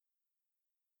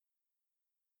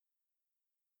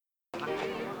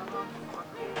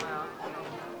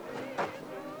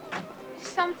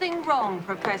Something wrong,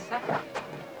 Professor?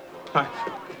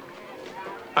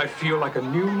 I feel like a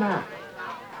new man.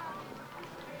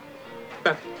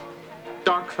 That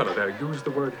dark fellow there used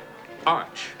the word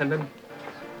arch, and then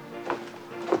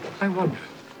I wonder.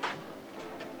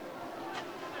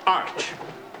 Arch.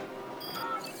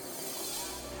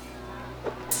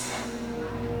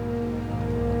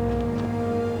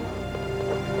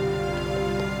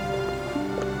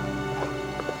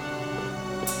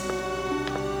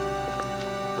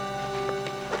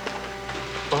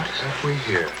 What have we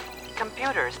here?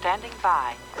 Computer standing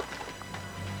by.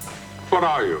 What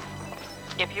are you?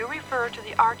 If you refer to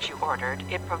the arch you ordered,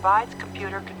 it provides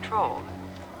computer control.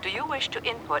 Do you wish to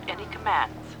input any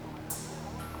commands?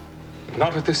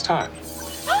 Not at this time.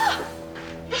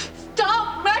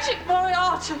 Dark magic,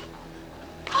 Moriarty!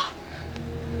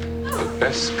 The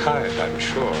best kind, I'm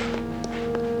sure.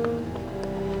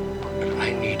 But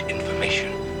I need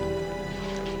information.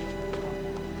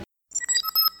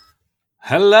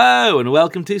 Hello and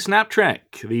welcome to Snap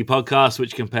Trek, the podcast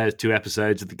which compares two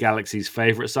episodes of the galaxy's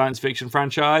favourite science fiction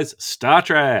franchise, Star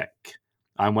Trek.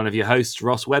 I'm one of your hosts,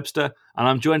 Ross Webster, and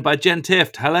I'm joined by Jen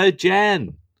Tift. Hello,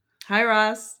 Jen. Hi,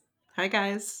 Ross. Hi,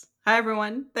 guys. Hi,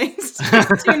 everyone. Thanks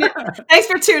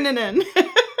for tuning in.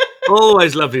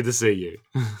 Always lovely to see you.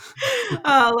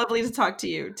 Lovely to talk to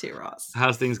you too, Ross.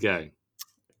 How's things going?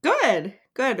 Good.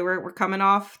 We're coming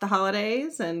off the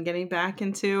holidays and getting back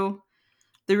into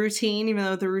the routine, even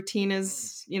though the routine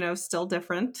is, still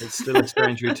different. It's still a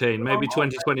strange routine. Maybe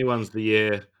 2021's the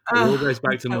year. It all goes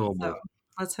back to normal. So.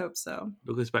 Let's hope so. It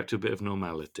all goes back to a bit of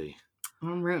normality.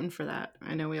 I'm rooting for that.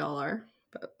 I know we all are.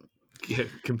 But Yeah,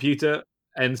 computer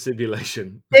and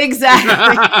simulation.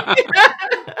 Exactly.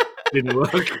 Didn't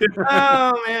work.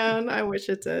 Oh, man. I wish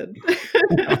it did.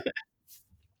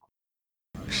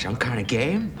 Some kind of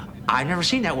game? I've never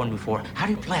seen that one before. How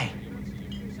do you play?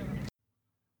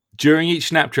 During each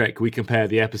Snap Trek, we compare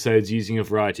the episodes using a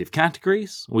variety of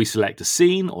categories. We select a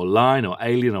scene, or line, or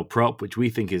alien, or prop which we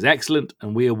think is excellent,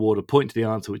 and we award a point to the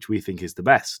answer which we think is the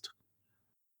best.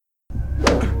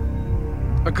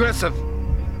 Aggressive.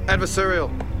 Adversarial.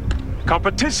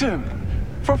 Competition.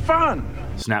 For fun.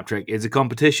 Snap Trek is a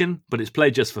competition, but it's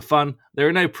played just for fun. There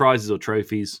are no prizes or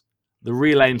trophies. The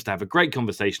real aim is to have a great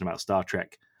conversation about Star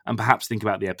Trek, and perhaps think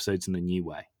about the episodes in a new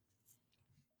way.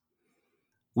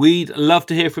 We'd love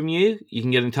to hear from you. You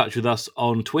can get in touch with us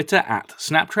on Twitter at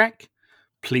SnapTrek.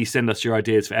 Please send us your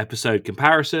ideas for episode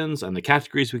comparisons and the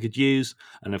categories we could use.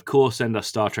 And of course, send us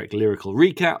Star Trek lyrical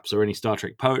recaps or any Star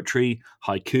Trek poetry,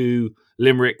 haiku,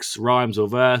 limericks, rhymes or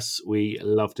verse. We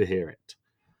love to hear it.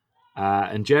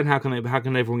 And Jen, how can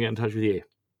everyone get in touch with you?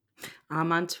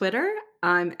 I'm on Twitter.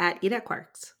 I'm at Edith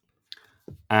Quarks.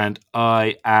 And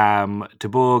I am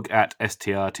Taborg at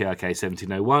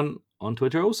STRTRK1701 on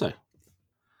Twitter also.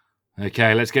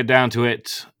 Okay, let's get down to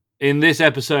it. In this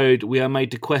episode, we are made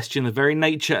to question the very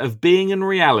nature of being and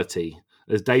reality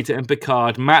as Data and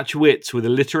Picard match wits with a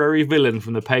literary villain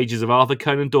from the pages of Arthur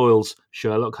Conan Doyle's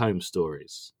Sherlock Holmes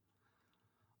stories.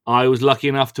 I was lucky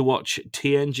enough to watch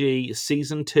TNG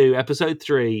Season 2, Episode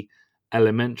 3,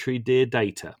 Elementary Dear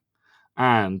Data.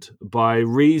 And by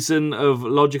reason of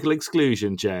logical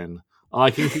exclusion, Jen,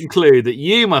 I can conclude that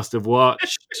you must have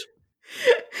watched...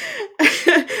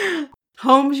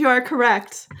 Holmes, you are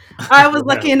correct. I was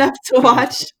lucky enough to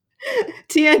watch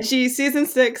TNG Season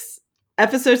 6,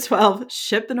 Episode 12,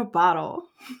 Ship in a Bottle.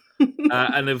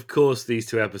 And of course, these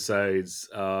two episodes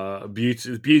are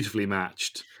beautifully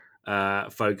matched,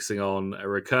 focusing on a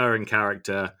recurring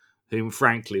character whom,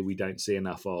 frankly, we don't see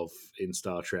enough of in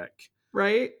Star Trek.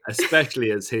 Right?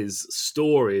 Especially as his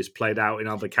story is played out in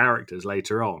other characters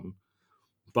later on.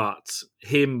 But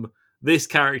this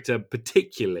character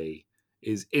particularly,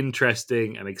 is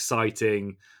interesting and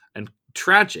exciting and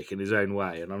tragic in his own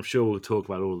way. And I'm sure we'll talk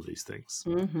about all of these things.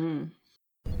 Mm-hmm.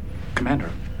 Commander,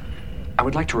 I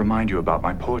would like to remind you about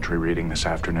my poetry reading this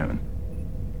afternoon.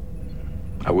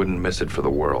 I wouldn't miss it for the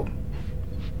world.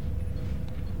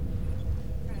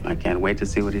 I can't wait to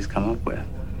see what he's come up with.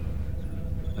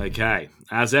 Okay.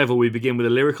 As ever, we begin with a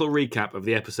lyrical recap of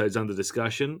the episodes under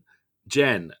discussion.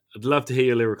 Jen, I'd love to hear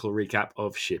your lyrical recap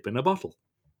of Ship in a Bottle.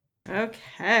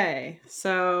 Okay,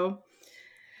 so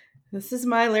this is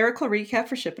my lyrical recap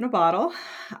for Ship in a Bottle.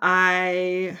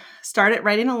 I started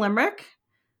writing a limerick,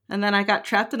 and then I got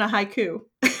trapped in a haiku.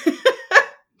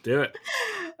 Do it.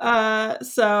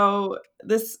 So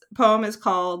this poem is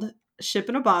called Ship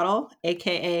in a Bottle,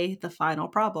 aka The Final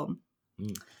Problem.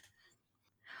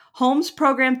 Holmes'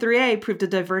 Program 3A proved a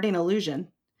diverting illusion,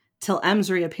 till M's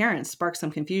reappearance sparked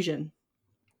some confusion.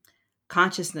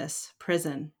 Consciousness,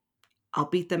 prison, I'll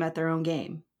beat them at their own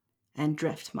game and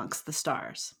drift amongst the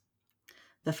stars.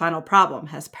 The final problem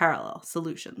has parallel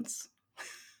solutions.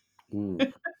 Ooh.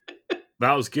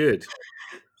 That was good.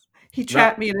 He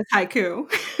trapped me in his haiku.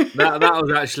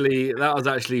 that was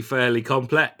actually fairly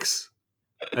complex.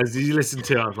 As you listen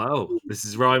to it, I was like, oh, this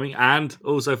is rhyming and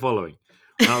also following.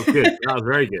 That was good. That was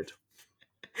very good.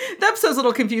 The episode's a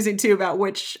little confusing too about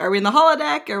which are we in the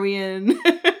holodeck? Are we in?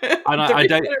 I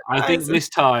think this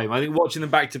time, I think watching them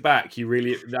back to back,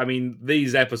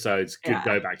 these episodes could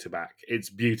go back to back. It's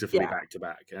beautifully back to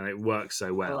back, and it works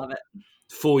so well. I love it.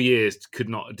 4 years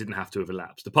didn't have to have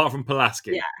elapsed, apart from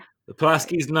Pulaski. Yeah. The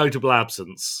Pulaski's notable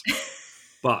absence.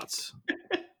 But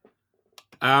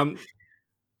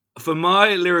for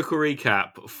my lyrical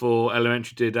recap for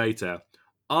Elementary Dear Data,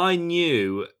 I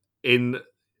knew in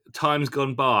times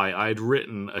gone by I had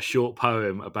written a short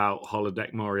poem about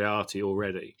Holodeck Moriarty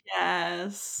already.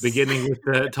 Yes. Beginning with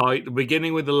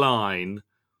the line,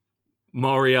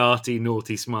 Moriarty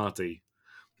naughty smarty.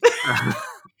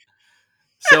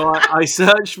 So I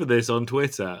searched for this on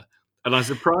Twitter, and I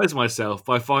surprised myself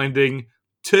by finding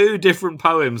 2 different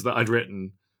poems that I'd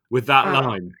written with that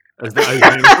line as the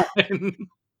opening line.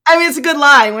 I mean, it's a good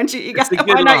line. Why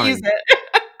not use it?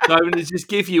 So I'm going to just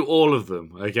give you all of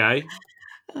them, okay?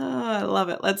 Oh, I love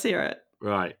it. Let's hear it.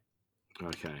 Right.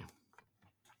 Okay.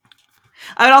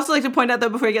 I would also like to point out, though,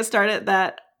 before we get started,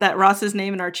 that Ross's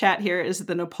name in our chat here is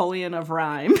the Napoleon of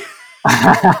Rhyme.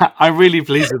 I'm really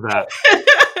pleased with that.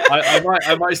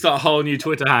 I might start a whole new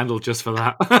Twitter handle just for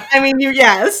that. I mean, you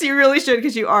really should,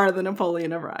 because you are the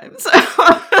Napoleon of Rhyme. So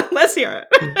let's hear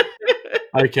it.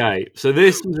 Okay, so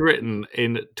this was written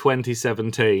in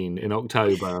 2017 in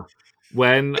October.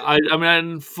 When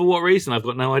for what reason I've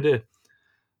got no idea.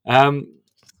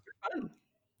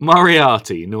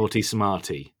 Moriarty, naughty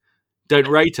smarty. Don't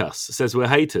rate us, says we're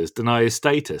haters, deny his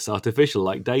status, artificial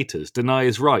like datas, deny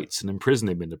his rights and imprison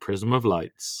him in the prism of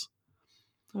lights.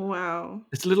 Wow.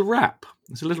 It's a little rap.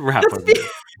 It's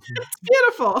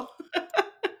beautiful.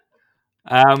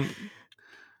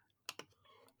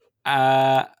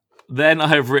 Then I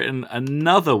have written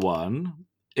another one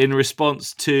in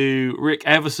response to Rick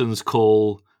Everson's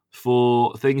call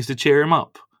for things to cheer him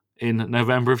up in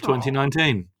November of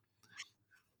 2019.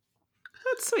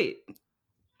 That's sweet.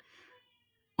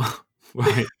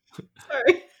 Right.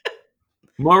 Sorry.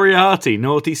 Moriarty,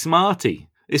 naughty smarty,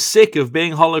 is sick of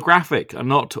being holographic and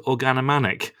not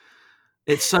organomanic.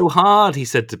 It's so hard, he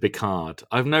said to Picard.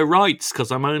 I've no rights,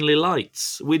 'cause I'm only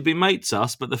lights. We'd be mates,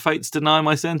 us, but the fates deny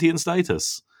my sentient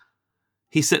status.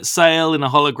 He set sail in a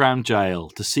hologram jail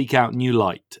to seek out new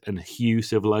light and hew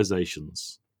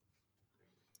civilizations.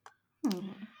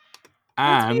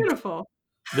 That's beautiful.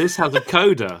 This has a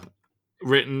coda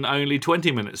written only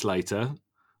 20 minutes later.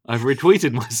 I've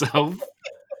retweeted myself.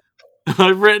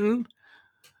 I've written,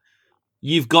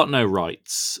 you've got no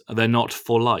rights. They're not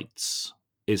for lights,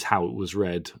 is how it was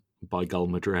read by Gull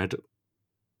Madrid.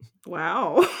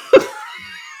 Wow.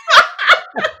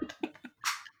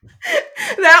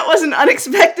 That was an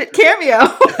unexpected cameo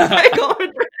by Gull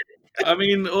Madrid. I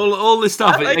mean, all this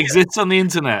stuff exists on the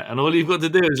internet, and all you've got to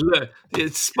do is look.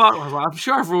 It's spark. I'm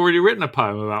sure I've already written a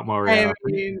poem about Moriarty. I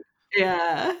mean,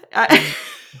 yeah.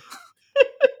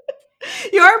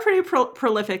 You are pretty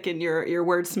prolific in your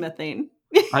wordsmithing.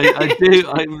 I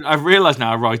do. I've realised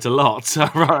now I write a lot. So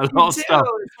I write a lot of stuff,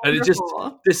 and it just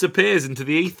disappears into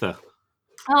the ether.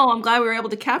 Oh, I'm glad we were able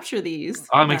to capture these.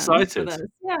 I'm excited.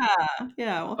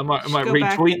 Yeah. Well, I might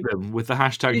retweet them with the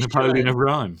hashtag Napoleon of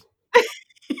Rhyme.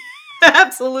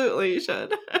 Absolutely, you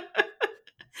should.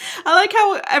 I like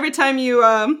how every time you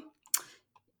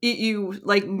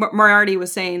like Moriarty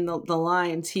was saying the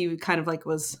lines, he kind of like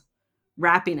was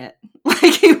rapping it,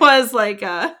 like he was like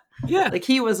like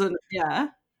he was he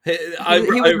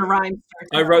was a rhyme.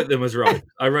 I wrote them as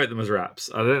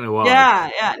raps. I don't know why.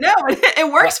 Yeah. No,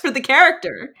 it works for the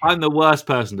character. I'm the worst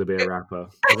person to be a rapper.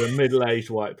 As a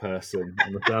middle-aged white person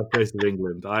on the south coast of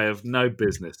England, I have no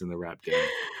business in the rap game.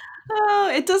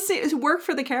 Oh, it does work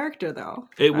for the character, though.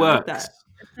 It works. Like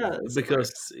it does.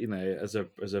 Because, as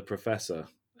a professor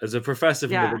from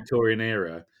the Victorian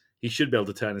era, he should be able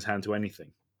to turn his hand to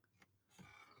anything.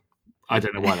 I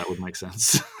don't know why that would make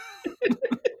sense.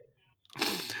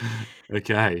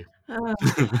 Okay. I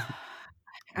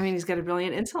mean, he's got a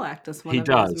brilliant intellect. That's one of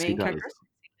his main characteristics.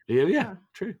 Yeah,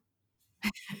 true.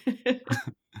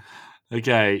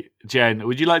 Okay, Jen,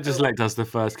 would you like to select us the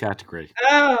first category?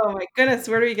 Oh my goodness,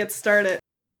 where do we get started?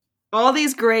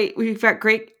 We've got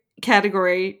great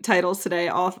category titles today,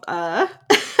 all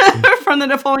from the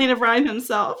Napoleon of Rhyme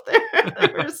himself.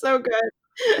 They're so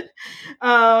good.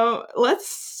 Let's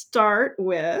start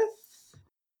with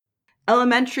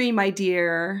Elementary, my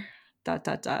dear, ...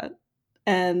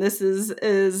 And this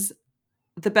is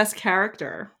the best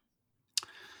character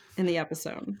in the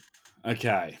episode.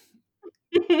 Okay.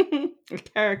 A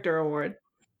character award.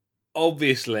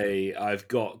 Obviously, I've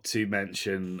got to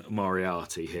mention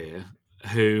Moriarty here,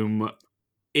 whom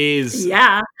is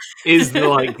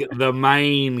like the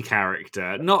main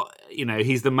character. Not,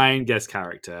 he's the main guest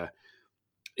character.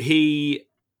 He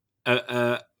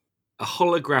a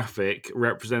holographic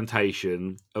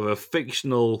representation of a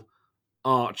fictional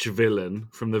arch villain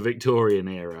from the Victorian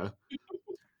era,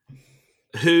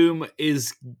 whom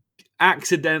is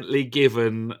accidentally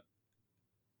given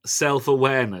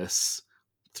self-awareness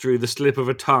through the slip of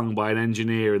a tongue by an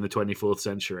engineer in the 24th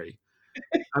century.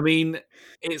 I mean,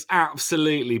 it's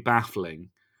absolutely baffling.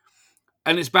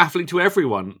 And it's baffling to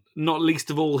everyone, not least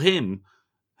of all him,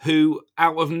 who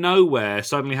out of nowhere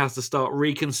suddenly has to start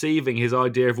reconceiving his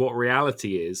idea of what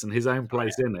reality is and his own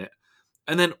place in it.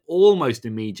 And then almost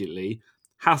immediately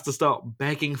has to start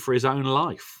begging for his own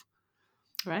life.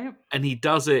 Right. And he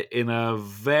does it in a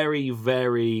very,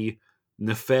 very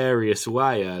nefarious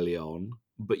way early on,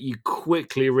 but you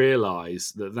quickly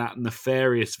realize that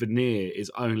nefarious veneer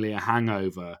is only a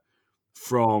hangover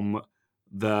from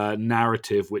the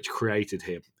narrative which created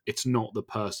him. It's not the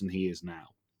person he is now.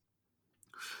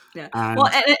 Yeah.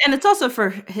 And it's also for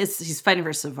he's fighting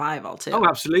for survival too. Oh,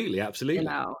 absolutely. I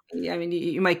mean,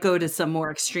 you might go to some more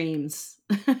extremes.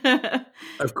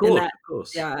 Of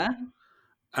course. Yeah.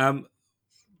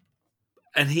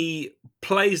 And he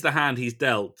plays the hand he's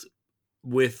dealt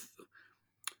with.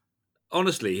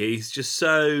 Honestly, he's just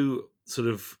so sort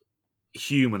of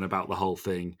human about the whole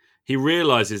thing. He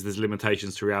realizes there's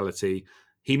limitations to reality.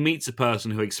 He meets a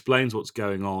person who explains what's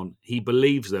going on. He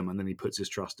believes them, and then he puts his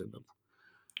trust in them.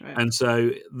 Right. And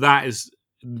so that is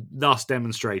thus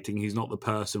demonstrating he's not the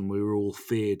person we were all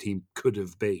feared he could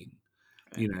have been.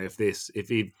 Right. If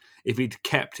he'd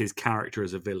kept his character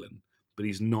as a villain, but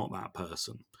he's not that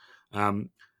person. And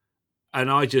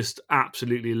I just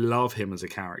absolutely love him as a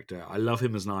character. I love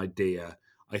him as an idea.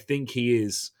 I think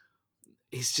he's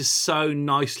just so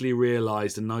nicely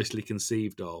realized and nicely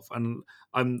conceived of. And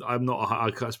I suppose I'm not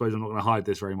going to hide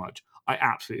this very much. I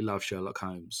absolutely love Sherlock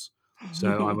Holmes.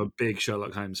 So I'm a big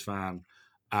Sherlock Holmes fan.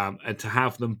 And to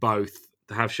have them both,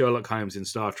 to have Sherlock Holmes in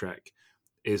Star Trek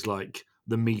is like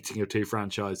the meeting of two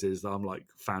franchises that I'm like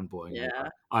fanboying. Yeah.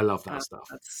 I love that stuff.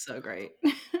 That's so great.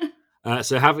 I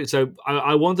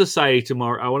want to say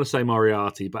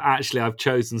Moriarty, but actually I've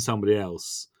chosen somebody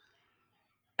else.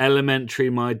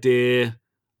 Elementary, my dear.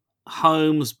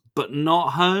 Holmes, but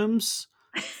not Holmes.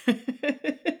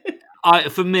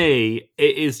 For me,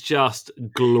 it is just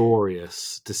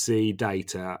glorious to see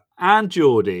Data and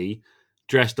Geordi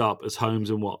dressed up as Holmes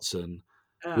and Watson,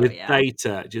 with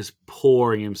Data just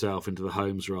pouring himself into the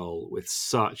Holmes role with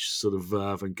such sort of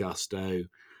verve and gusto,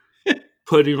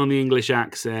 putting on the English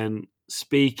accent,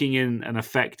 speaking in an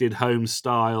affected Holmes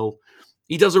style.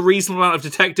 He does a reasonable amount of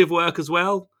detective work as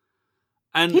well.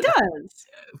 And he does.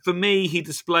 For me, he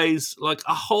displays like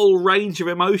a whole range of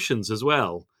emotions as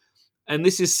well. And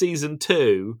this is season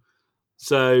 2.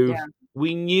 So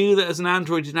we knew that as an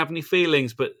android, he didn't have any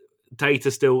feelings, but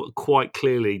Data still quite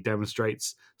clearly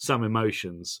demonstrates some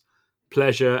emotions.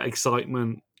 Pleasure,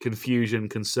 excitement, confusion,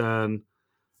 concern.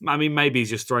 I mean, maybe he's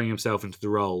just throwing himself into the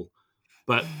role.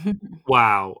 But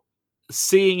wow,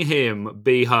 seeing him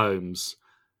be Holmes,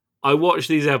 I watched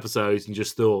these episodes and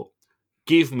just thought,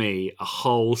 give me a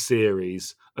whole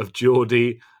series of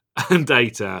Geordi and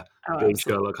Data being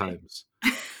Sherlock Holmes.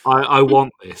 I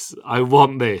want this. I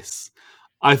want this.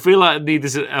 I feel like I need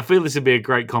this. I feel this would be a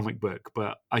great comic book,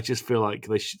 but I just feel like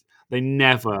they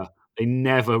never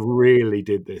really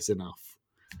did this enough.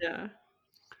 Yeah.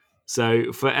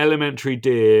 So for Elementary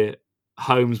Dear,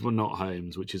 Holmes but not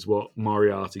Holmes, which is what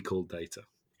Moriarty called Data.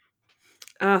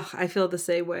 Oh, I feel the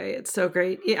same way. It's so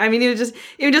great. I mean, even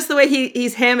just the way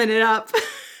he's hamming it up,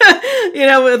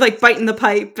 with like biting the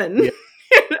pipe and. Yeah.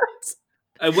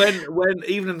 And when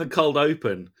even in the cold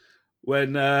open,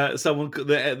 when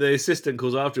the assistant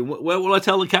calls after him, where will I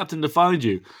tell the captain to find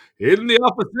you? In the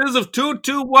offices of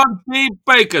 221B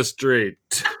Baker Street.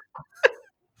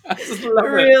 I just love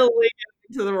really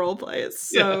into the role play. It's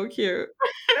so cute.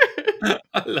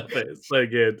 I love it. It's so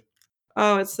good.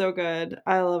 Oh, it's so good.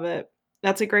 I love it.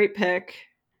 That's a great pick.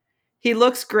 He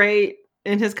looks great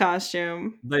in his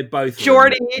costume. They both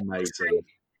Geordi amazing.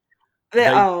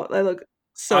 They look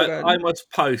so good. I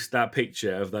must post that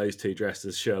picture of those two dressed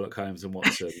as Sherlock Holmes and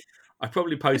Watson. I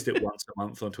probably post it once a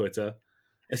month on Twitter.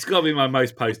 It's got to be my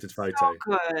most posted photo. So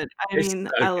good.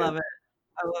 I love it.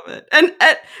 I love it. And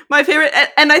my favorite,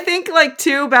 and I think like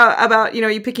too about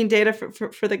you picking Data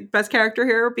for the best character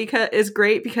here because is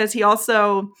great because he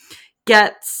also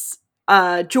gets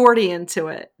Geordi into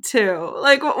it too.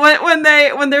 Like when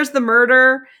there's the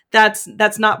murder that's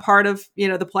not part of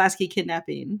the Pulaski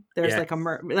kidnapping. There's like a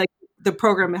murder, like the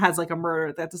program has like a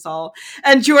murder that's all,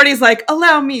 and Geordi's like,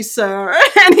 "Allow me, sir,"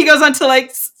 and he goes on to like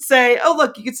say, "Oh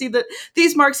look, you can see that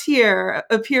these marks here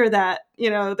appear that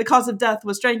the cause of death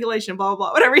was strangulation, blah blah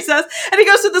blah," whatever he says, and he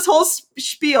goes through this whole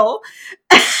spiel,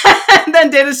 and then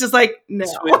Data's just like, "No."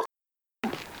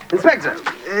 Inspector,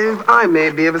 if I may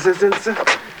be of assistance,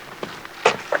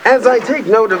 as I take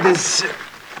note of this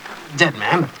dead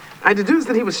man, I deduce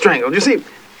that he was strangled. You see,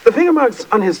 the finger marks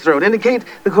on his throat indicate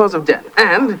the cause of death,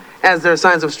 and as there are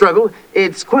signs of struggle,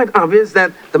 it's quite obvious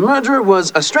that the murderer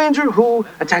was a stranger who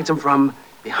attacked him from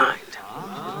behind.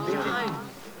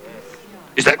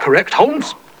 Is that correct,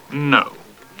 Holmes? No.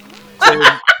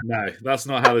 No, that's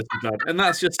not how this is done, and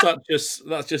that's just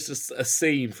a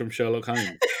scene from Sherlock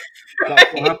Holmes.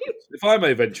 That's what happens. If I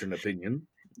may venture an opinion,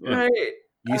 right?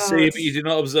 You see, but you do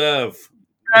not observe.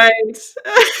 Right.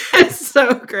 It's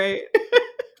so great.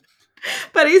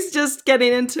 But he's just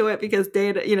getting into it because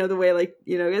Data, the way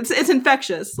it's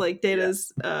infectious. Like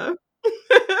Data's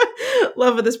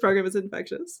love of this program is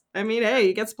infectious. I mean, hey,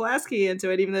 he gets Pulaski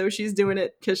into it, even though she's doing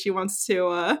it because she wants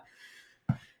to,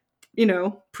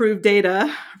 prove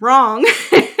Data wrong.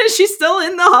 She's still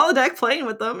in the holodeck playing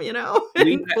with them,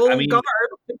 in full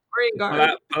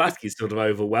guard. Pulaski's sort of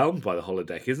overwhelmed by the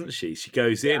holodeck, isn't she? She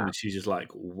goes in and she's just like,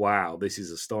 wow, this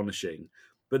is astonishing.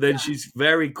 But then she's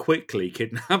very quickly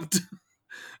kidnapped.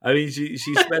 I mean, she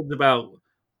spends about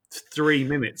 3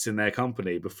 minutes in their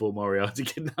company before Moriarty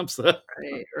kidnaps her.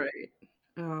 Right.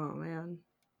 Oh, man.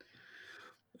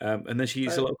 And then she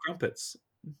eats a lot of crumpets.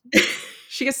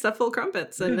 She gets stuffed full of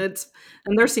crumpets, and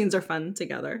their scenes are fun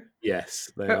together.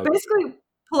 Yes, they but are. Basically,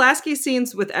 Pulaski's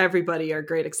scenes with everybody are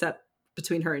great, except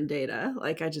between her and Data.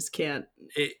 Like, I just can't.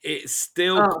 It's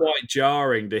still quite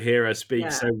jarring to hear her speak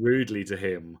so rudely to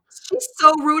him. She's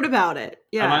so rude about it.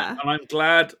 Yeah, and I'm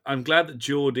glad that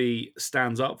Geordi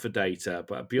stands up for Data,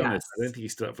 but I'll be honest, I don't think he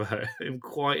stood up for him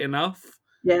quite enough.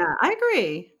 Yeah, I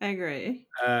agree.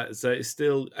 So it's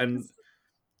still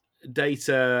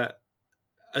Data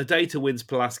wins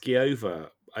Pulaski over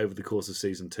the course of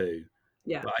season 2.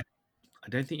 Yeah, but I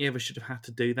don't think he ever should have had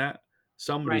to do that.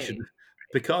 Somebody should.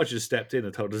 Picard should have stepped in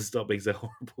and told her to stop being so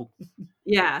horrible.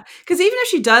 Yeah, because even if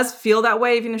she does feel that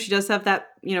way, even if she does have that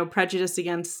prejudice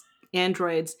against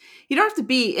androids, you don't have to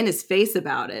be in his face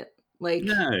about it. Like,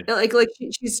 no. like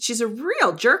she's a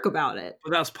real jerk about it.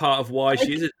 But that's part of why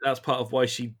that's part of why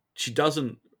she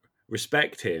doesn't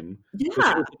respect him. Yeah, but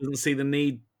she also doesn't see the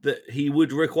need that he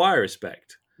would require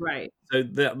respect. Right. So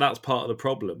that's part of the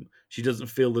problem. She doesn't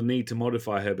feel the need to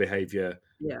modify her behavior.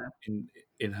 Yeah.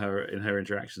 In her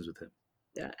interactions with him.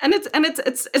 Yeah, and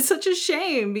it's such a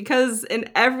shame because in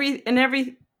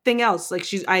everything else, like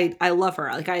I love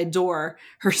her, like I adore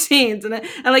her scenes, and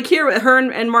like here her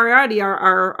and Moriarty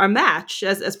are a match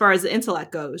as far as the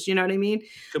intellect goes. You know what I mean?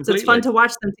 Completely. So it's fun to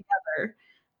watch them together,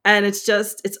 and it's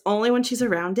only when she's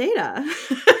around Data.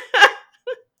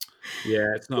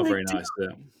 Yeah, it's not very nice.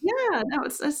 Yeah, no,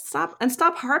 it's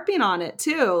stop harping on it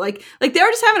too. Like they were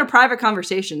just having a private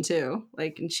conversation too.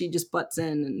 Like, and she just butts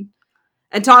in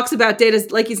and talks about Data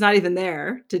like he's not even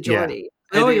there to Geordi.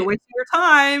 Yeah. Oh, you're wasting your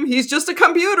time. He's just a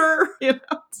computer.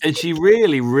 And she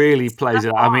really, really plays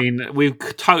it. I mean, we've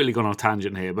totally gone off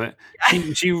tangent here, but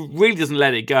she really doesn't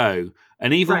let it go.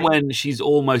 And even when she's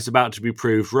almost about to be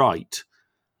proved right,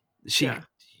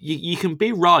 you can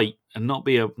be right and not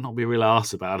be a real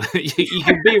arse about it. You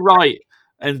can be right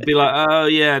and be like, oh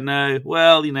yeah, no,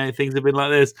 well, things have been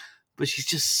like this, but she's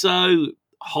just so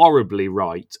horribly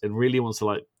right and really wants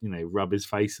to rub his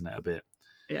face in it a bit.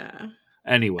 Yeah.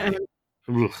 Anyway,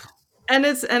 and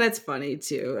it's funny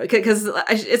too because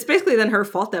it's basically then her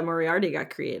fault that Moriarty got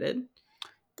created.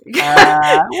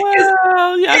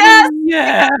 Well,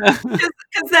 yeah,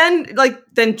 because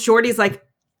then Geordi's like,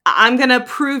 I'm gonna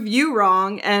prove you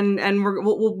wrong, and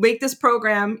we'll make this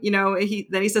program.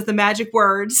 He says the magic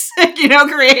words.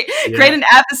 Create an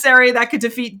adversary that could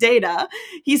defeat Data.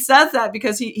 He says that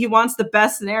because he wants the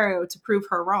best scenario to prove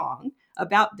her wrong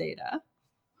about Data.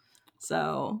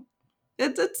 So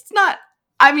it's not.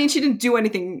 I mean, she didn't do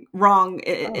anything wrong.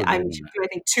 She didn't do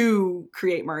anything to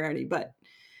create Moriarty, but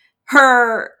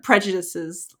her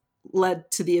prejudices led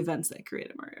to the events that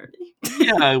created Moriarty.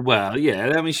 Yeah, well,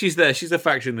 yeah. I mean, she's there. She's a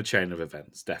factor in the chain of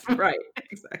events, definitely. Right,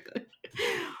 exactly.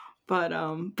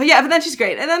 But yeah, but then she's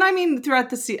great. And then I mean, throughout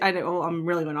the I know I'm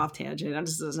really going off tangent. It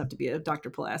just doesn't have to be a Dr.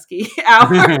 Pulaski hour.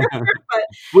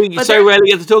 We so rarely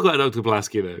get to talk about Dr.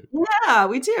 Pulaski though. Yeah,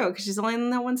 we do, because she's only in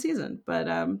that one season. But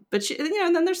she,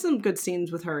 and then there's some good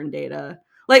scenes with her and Data.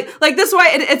 Like this way,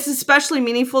 it's especially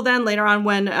meaningful then later on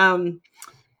when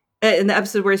in the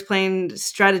episode where he's playing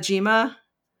Stratagema.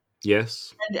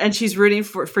 Yes. And she's rooting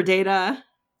for Data.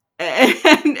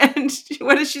 And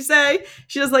what does she say?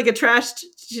 She does like trash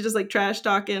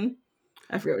talking.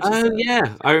 I forget what she says.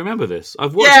 Yeah, I remember this.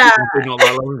 I've watched it not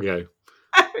that long ago.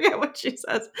 I forget what she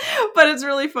says, but it's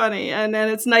really funny. And then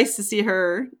it's nice to see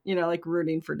her, like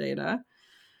rooting for Data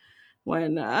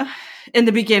when in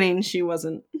the beginning she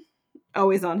wasn't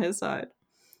always on his side.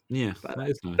 Yeah, that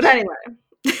is nice. But anyway.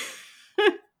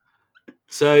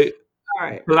 So, all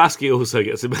right. Pulaski also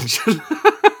gets a mention.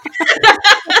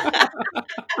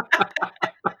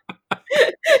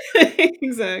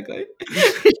 Exactly.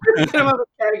 Put him up a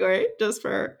category just for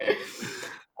her.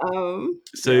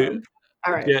 So,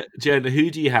 all right, Jen, who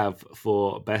do you have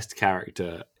for best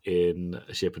character in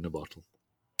Ship in a Bottle?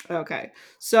 Okay,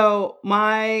 so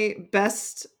my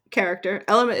best character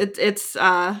it's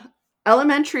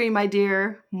Elementary, my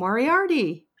dear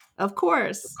Moriarty. Of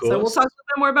course. So we'll talk a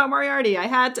bit more about Moriarty.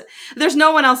 There's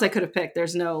no one else I could have picked.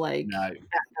 There's no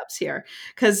backups here,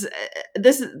 because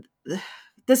this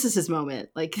is his moment,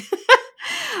 like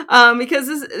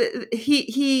because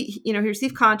he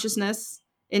received consciousness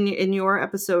in your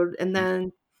episode, and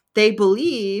then they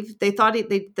thought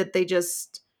that they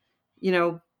just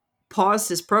paused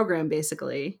his program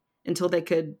basically until they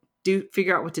could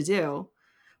figure out what to do.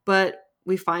 But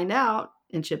we find out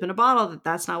in Ship in a Bottle that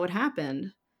that's not what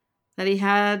happened. That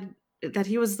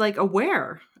he was like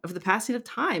aware of the passing of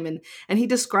time, and he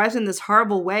describes in this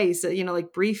horrible way, so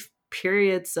like brief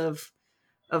periods of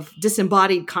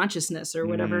disembodied consciousness or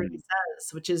whatever he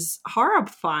says, which is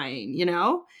horrifying.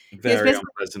 Very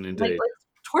unpleasant indeed, like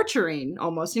torturing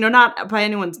almost. Not by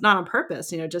anyone's, not on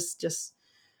purpose. Just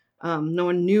no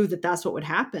one knew that that's what would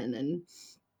happen,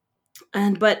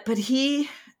 but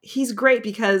he's great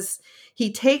because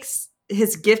he takes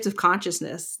his gift of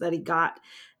consciousness that he got,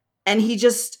 and he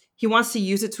wants to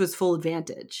use it to his full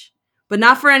advantage, but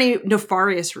not for any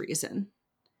nefarious reason.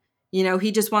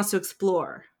 He just wants to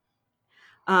explore.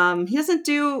 He doesn't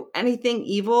do anything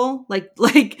evil, like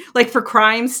for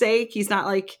crime's sake. He's not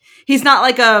like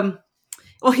Badgie.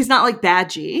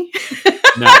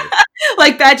 No.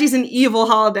 Like Badgie's an evil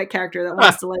holodeck character that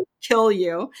wants to like kill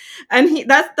you, and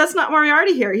that's not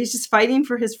Moriarty here. He's just fighting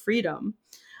for his freedom,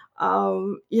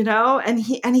 and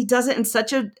he does it in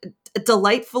such a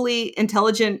delightfully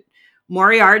intelligent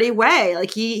Moriarty way.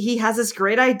 Like he has this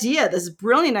great idea, this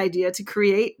brilliant idea to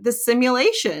create this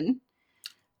simulation.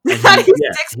 He has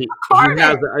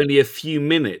only a few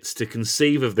minutes to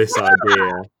conceive of this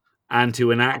idea and to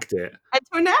enact it.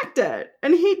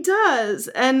 And he does.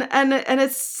 And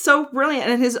it's so brilliant.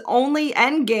 And his only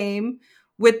end game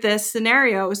with this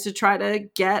scenario is to try to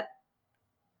get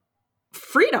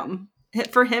freedom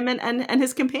for him and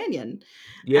his companion.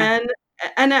 Yeah.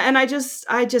 And I just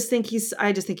think he's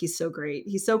so great.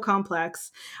 He's so complex.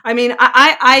 I mean,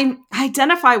 I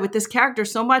identify with this character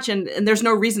so much, and there's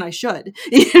no reason I should,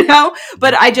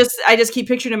 but I just keep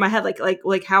picturing in my head,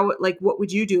 like how, like, what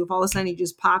would you do if all of a sudden you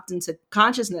just popped into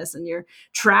consciousness and you're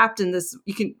trapped in this,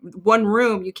 one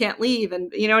room, you can't leave,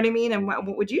 and you know what I mean? And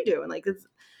what would you do? And like,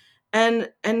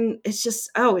 it's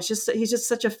just he's just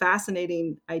such a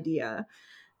fascinating idea.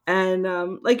 And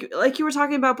like you were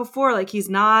talking about before, like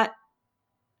he's not,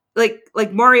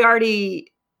 like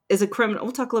Moriarty is a criminal.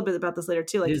 We'll talk a little bit about this later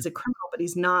too. Like he's a criminal, but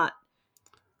he's not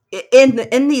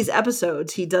in these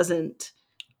episodes. He doesn't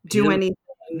do anything.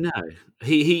 No,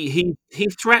 he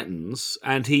threatens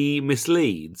and he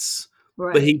misleads,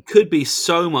 right. But he could be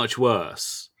so much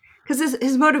worse. Because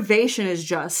his motivation is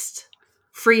just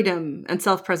freedom and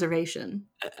self-preservation.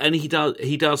 And he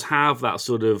does have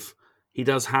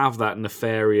that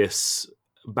nefarious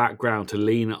background to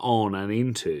lean on and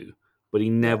into, but he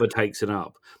never takes it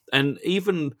up. And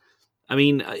even, I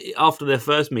mean, after their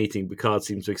first meeting, Picard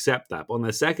seems to accept that. But on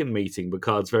their second meeting,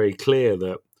 Picard's very clear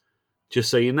that, just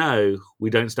so you know, we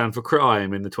don't stand for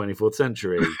crime in the 24th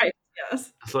century. Right,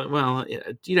 yes. It's like, well,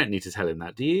 you don't need to tell him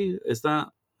that, do you? Is that...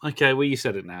 Okay, well, you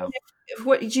said it now. If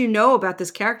what you know about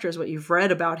this character is what you've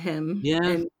read about him. Yeah.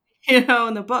 And,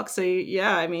 in the book. So,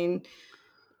 yeah, I mean,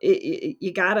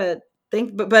 you gotta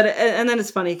think. But and then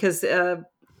it's funny because...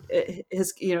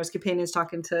 his companion's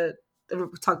talk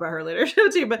about her later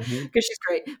too, but because she's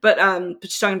great. But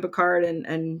she's talking to Picard,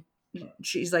 and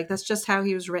she's like, that's just how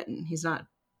he was written. He's not,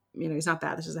 he's not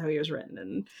bad. This is how he was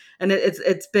written, and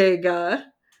it's big.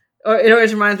 Or it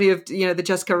always reminds me of, the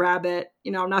Jessica Rabbit.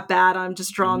 I'm not bad. I'm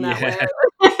just drawn that way.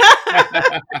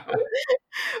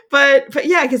 but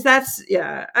yeah, because that's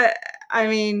I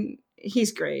mean,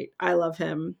 he's great. I love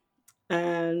him,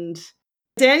 and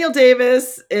Daniel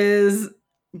Davis is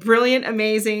brilliant,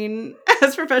 amazing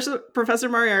as Professor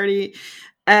Moriarty,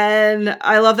 and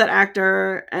I love that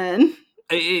actor. And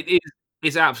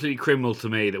it's absolutely criminal to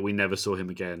me that we never saw him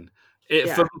again.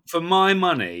 For my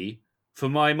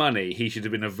money, he should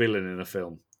have been a villain in a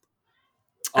film.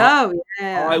 I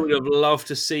would have loved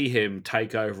to see him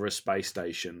take over a space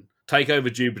station, take over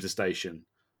Jupiter Station,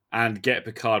 and get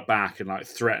Picard back and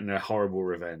threaten a horrible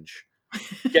revenge.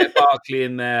 Get Barclay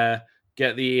in there,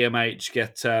 get the EMH,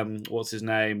 get what's his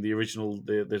name, the original,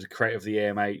 the creator of the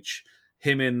EMH,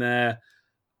 him in there.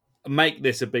 Make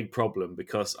this a big problem,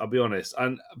 because I'll be honest,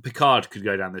 and Picard could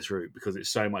go down this route because it's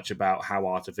so much about how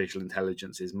artificial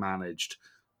intelligence is managed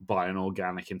by an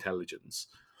organic intelligence.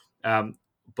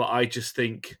 But I just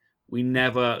think we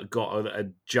never got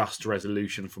a just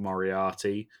resolution for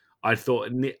Moriarty. I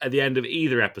thought at the end of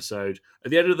either episode, at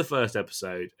the end of the first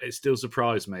episode, it still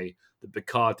surprised me that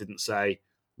Picard didn't say,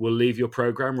 "We'll leave your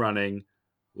program running.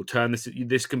 We'll turn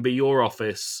this can be your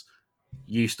office.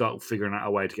 You start figuring out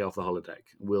a way to get off the holodeck.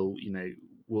 We'll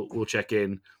check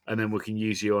in, and then we can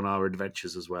use you on our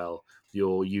adventures as well.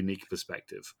 Your unique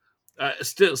perspective."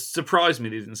 Still surprised me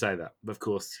they didn't say that. But of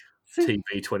course,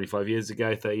 TV 25 years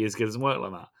ago, 30 years ago doesn't work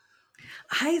like that.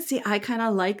 I kind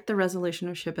of like the resolution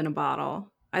of Ship in a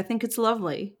Bottle. I think it's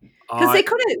lovely because they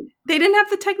didn't have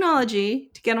the technology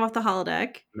to get him off the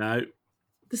holodeck. No.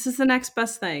 This is the next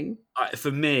best thing.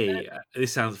 For me,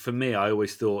 I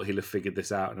always thought he'll have figured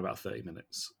this out in about 30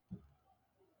 minutes.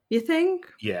 You think?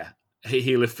 Yeah.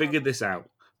 He'll have figured this out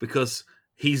because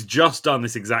he's just done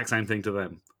this exact same thing to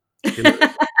them.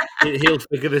 He'll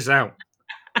figure this out.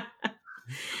 I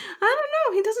don't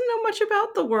know. He doesn't know much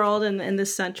about the world in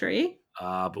this century.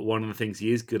 But one of the things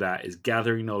he is good at is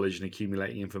gathering knowledge and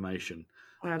accumulating information.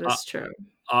 That is true.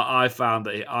 I found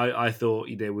that I thought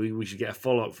we should get a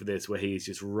follow-up for this where he's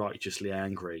just righteously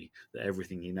angry that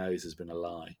everything he knows has been a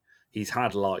lie. He's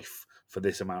had life for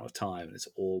this amount of time and it's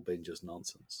all been just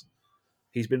nonsense.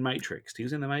 He's been matrixed. He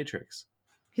was in the Matrix.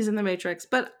 He's in the Matrix,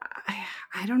 but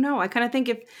I don't know. I kind of think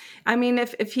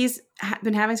if he's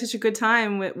been having such a good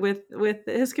time with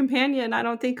his companion, I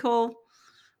don't think he'll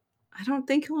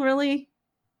really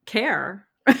care.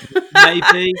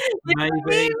 Maybe. I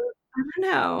don't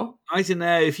know. I don't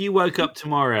know. If you woke up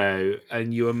tomorrow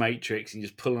and you were Matrix and you're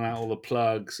just pulling out all the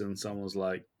plugs and someone's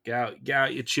like, get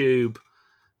out your tube.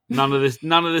 None of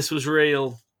this was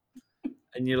real.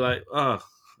 And you're like, oh,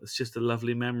 it's just a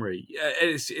lovely memory.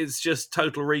 It's just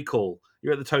Total Recall.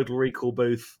 You're at the Total Recall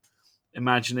booth,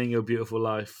 imagining your beautiful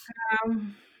life. I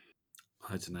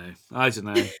don't know.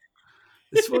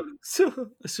 It's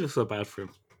feel so bad for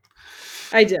him.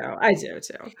 I do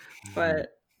too. But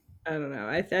I don't know.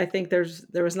 I think there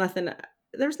was nothing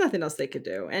else they could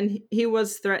do, and he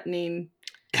was threatening.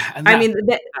 He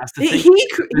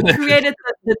created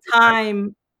the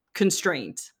time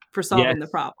constraint for solving the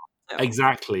problem. So.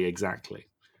 Exactly.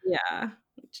 Yeah,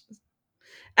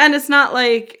 and it's not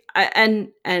like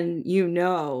the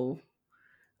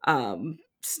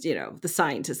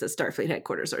scientists at Starfleet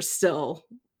headquarters are still.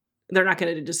 They're not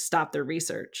going to just stop their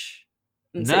research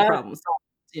and say problem solved.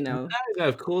 No,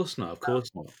 of course not.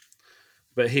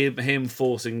 But him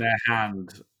forcing their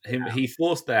hand, he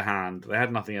forced their hand. They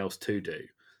had nothing else to do.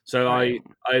 So right.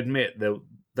 I admit that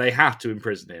they have to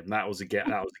imprison him. That was a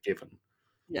given.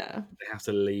 Yeah, they have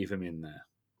to leave him in there.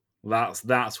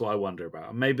 That's what I wonder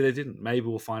about. Maybe they didn't. Maybe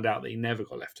we'll find out that he never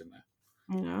got left in there.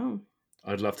 No,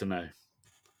 I'd love to know.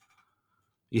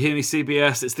 You hear me,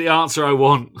 CBS? It's the answer I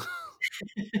want.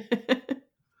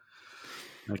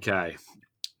 Okay,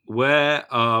 where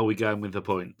are we going with the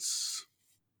points?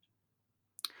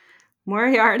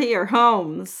 Moriarty or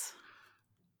Holmes?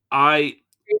 Guys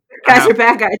are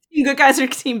bad guys. Team good guys or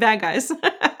team bad guys?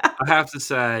 I have to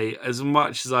say, as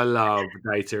much as I love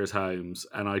Data as Holmes,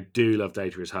 and I do love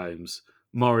Data as Holmes,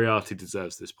 Moriarty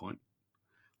deserves this point.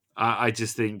 I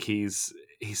just think he's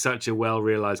such a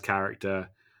well-realized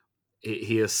character.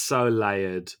 He is so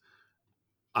layered.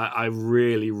 I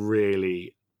really,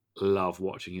 really love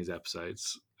watching his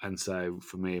episodes. And so,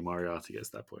 for me, Moriarty gets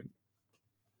that point.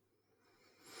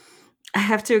 I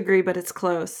have to agree, but it's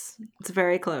close. It's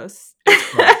very close.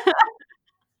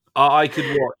 I could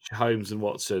watch Holmes and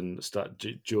Watson start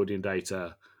Geordie and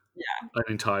Data an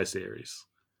entire series.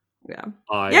 Yeah.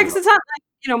 Because it's not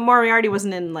like, Moriarty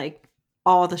wasn't in, like,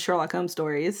 all the Sherlock Holmes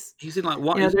stories. He's in, like,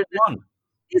 one.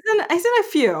 He's in a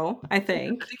few, I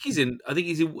think. I think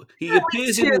he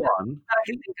appears in one. I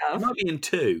can think He of. might be in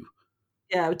two.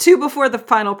 Yeah, 2 before the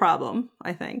final problem,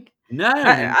 I think. No,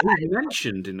 I- he's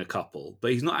mentioned in a couple,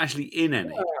 but he's not actually in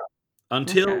any.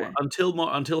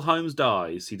 Until Holmes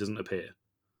dies, he doesn't appear.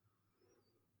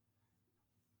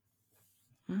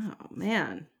 Oh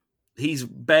man. He's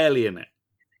barely in it.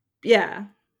 Yeah.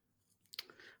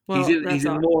 Well, he's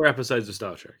in more episodes of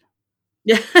Star Trek.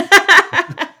 Yeah.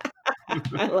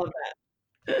 I love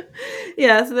that.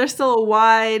 Yeah, so there's still a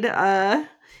wide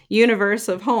universe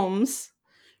of Holmes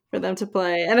for them to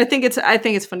play. And I think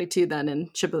it's funny too then in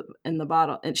Ship in a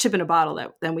Bottle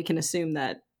that then we can assume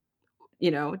that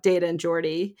Data and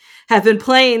Geordi have been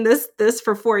playing this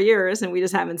for 4 years and we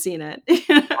just haven't seen it.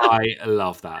 I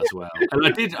love that as well. And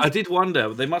I did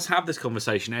wonder, they must have this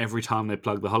conversation every time they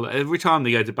plug every time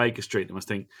they go to Baker Street, they must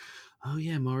think, oh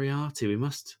yeah, Moriarty, we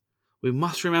must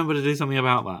remember to do something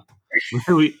about that.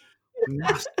 we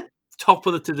must, top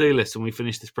of the to-do list when we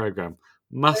finish this program.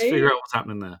 Must figure out what's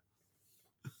happening there.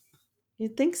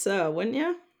 You'd think so, wouldn't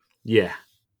you? Yeah.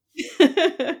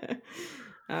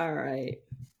 All right.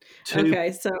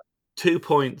 2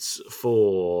 points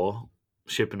for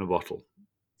Ship in a Bottle.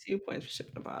 2 points for Ship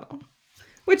in a Bottle.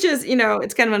 Which is,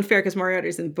 it's kind of unfair because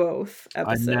Moriarty's in both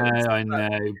episodes. I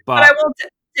know. But I will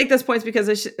take those points because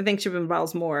I think Ship in a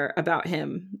Bottle's more about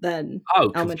him than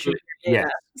Elementary. Yeah,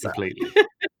 completely.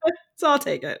 So I'll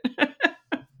take it.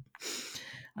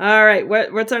 All right.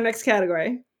 What's our next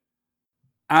category?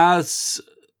 As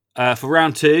for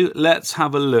round 2, let's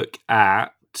have a look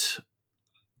at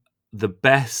the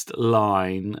best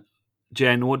line.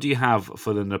 Jen, what do you have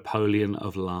for the Napoleon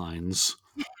of lines?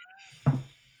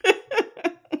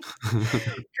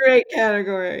 Great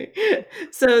category.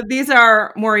 So these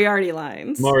are Moriarty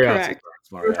lines. Correct.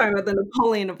 We're talking about the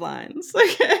Napoleon of lines.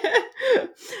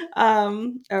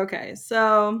 Okay.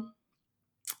 So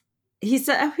he's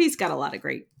got a lot of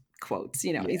great quotes.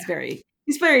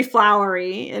 He's very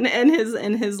flowery in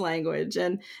his language,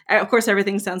 and of course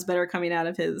everything sounds better coming out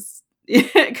of his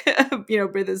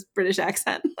British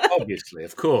accent. Obviously,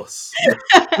 of course.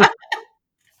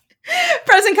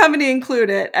 Present company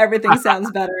included, everything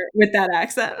sounds better with that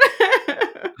accent.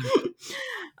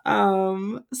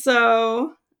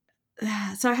 So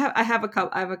I have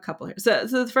a couple here. So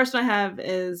the first one I have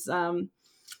is that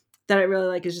I really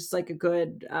like is just like a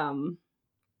good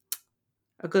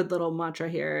little mantra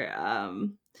here.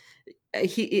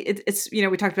 It's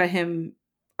we talked about him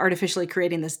artificially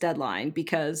creating this deadline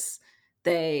because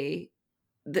the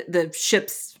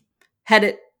ships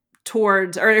headed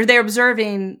towards, or they're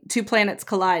observing 2 planets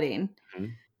colliding. Mm-hmm.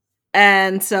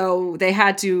 And so they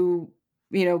had to,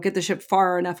 get the ship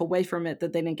far enough away from it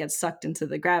that they didn't get sucked into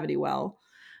the gravity well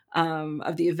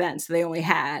of the event. So they only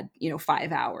had,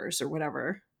 5 hours or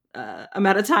whatever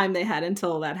amount of time they had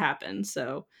until that happened.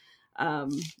 So,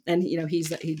 and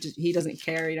he doesn't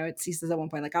care. He says at one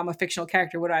point, like, I'm a fictional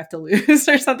character. What do I have to lose,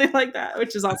 or something like that,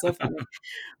 which is also funny.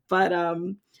 But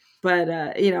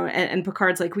and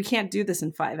Picard's like, we can't do this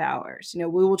in 5 hours. We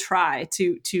will try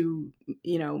to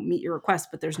meet your request,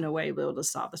 but there's no way we'll be able to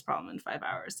solve this problem in 5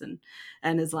 hours.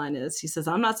 And his line is, he says,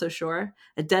 I'm not so sure.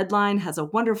 A deadline has a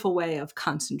wonderful way of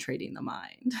concentrating the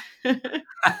mind.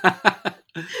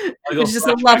 It's just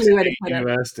a lovely way to put it.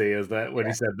 University, is that when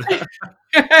he said that?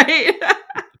 Right.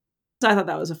 So I thought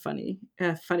that was a funny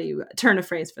turn of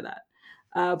phrase for that.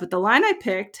 But the line I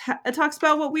picked, it talks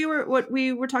about what we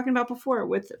were talking about before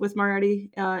with Moriarty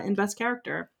in Best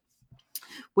Character,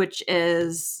 which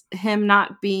is him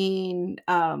not being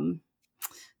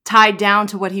tied down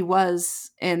to what he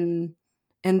was in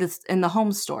the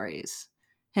Holmes stories,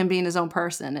 him being his own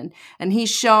person, and he's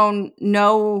shown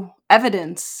no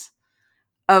evidence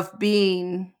of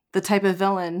being the type of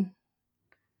villain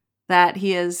that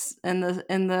he is in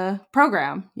the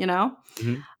program,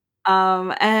 Mm-hmm.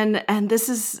 And this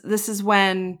is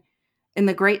when, in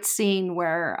the great scene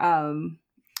where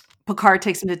Picard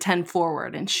takes him to 10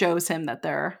 forward and shows him that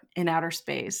they're in outer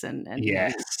space, and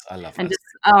yes, I love and that.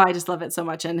 I just love it so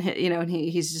much, and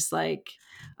he's just like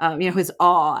his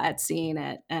awe at seeing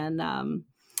it,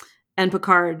 and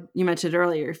Picard, you mentioned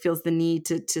earlier, feels the need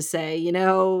to say, you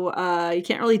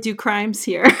can't really do crimes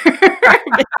here.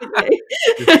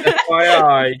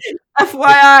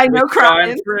 FYI, no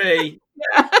crimes.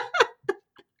 Yeah.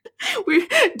 We're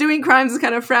doing crimes is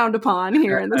kind of frowned upon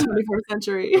here in the 24th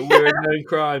century. We're a no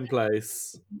crime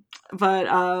place. But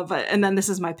and then this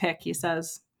is my pick. He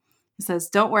says,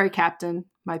 "Don't worry, Captain.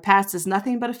 My past is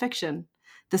nothing but a fiction.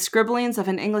 The scribblings of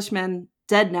an Englishman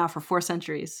dead now for 4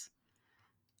 centuries.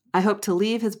 I hope to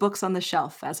leave his books on the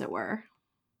shelf, as it were."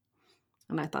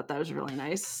 And I thought that was really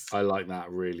nice. I like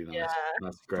that. Really nice. Yeah.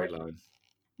 That's a great line.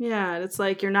 Yeah, it's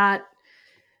like you're not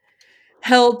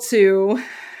held to,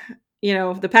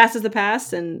 the past is the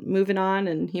past and moving on,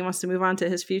 and he wants to move on to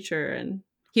his future, and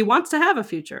he wants to have a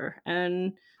future,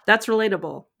 and that's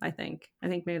relatable, I think. I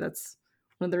think maybe that's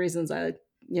one of the reasons I,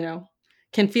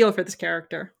 can feel for this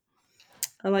character.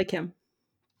 I like him.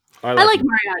 I like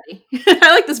Moriarty.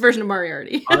 I like this version of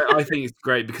Moriarty. I think it's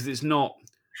great because it's not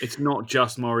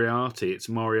just Moriarty. It's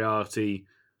Moriarty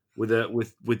with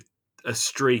a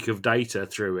streak of Data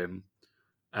through him,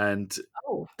 and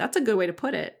that's a good way to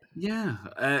put it. Yeah,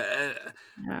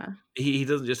 yeah. He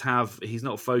doesn't just have. He's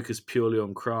not focused purely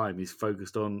on crime. He's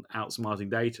focused on outsmarting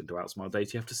Data. And to outsmart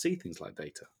Data, you have to see things like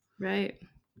Data. Right.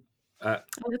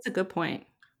 That's a good point.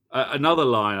 Another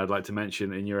line I'd like to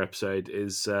mention in your episode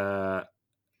is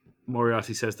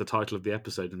Moriarty says the title of the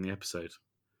episode in the episode.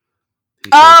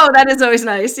 That is always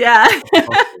nice. Yeah.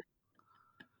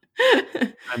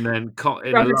 And then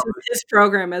his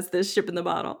program as this ship in the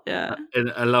bottle. Yeah.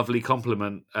 In a lovely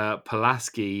compliment,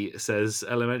 Pulaski says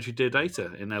 "Elementary Dear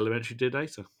Data" in "Elementary Dear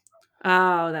Data."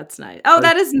 Oh, that's nice. Oh,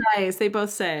 that is nice. They both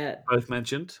say it. Both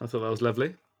mentioned. I thought that was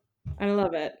lovely. I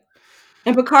love it.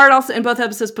 And Picard also, in both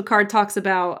episodes, Picard talks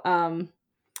about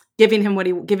giving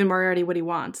Moriarty what he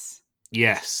wants.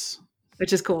 Yes,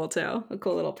 which is cool too. A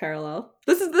cool little parallel.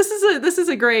 This is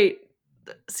a great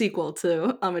sequel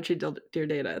to Elementary Dear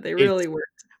Data. They really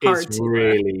worked hard. It's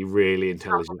really, really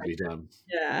intelligently done.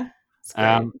 Yeah.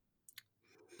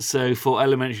 So for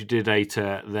Elementary Dear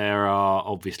Data, there are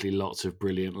obviously lots of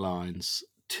brilliant lines.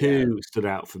 Two stood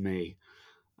out for me.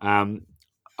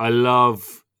 I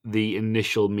love the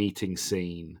initial meeting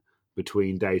scene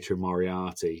between Data and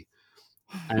Moriarty.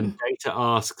 And Data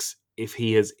asks if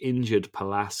he has injured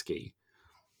Pulaski.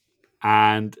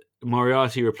 And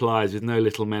Moriarty replies with no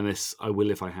little menace, "I will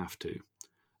if I have to."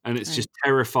 And it's just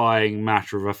terrifying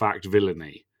matter-of-fact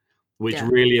villainy, which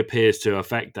really appears to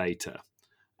affect Data.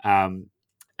 And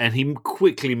he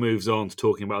quickly moves on to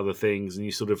talking about other things, and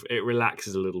it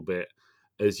relaxes a little bit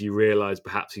as you realise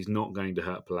perhaps he's not going to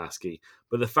hurt Pulaski.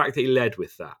 But the fact that he led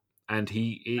with that, and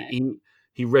he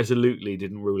resolutely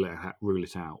didn't rule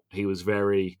it out. He was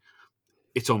very,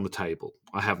 it's on the table.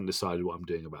 I haven't decided what I'm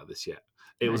doing about this yet.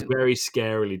 It was very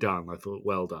scarily done. I thought,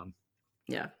 well done.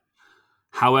 Yeah.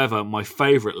 However, my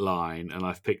favourite line, and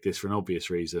I've picked this for an obvious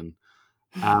reason,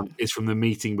 is from the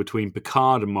meeting between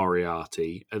Picard and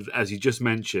Moriarty. As you just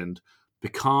mentioned,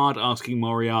 Picard asking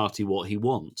Moriarty what he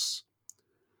wants.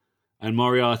 And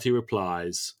Moriarty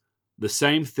replies, "The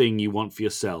same thing you want for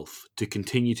yourself, to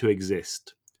continue to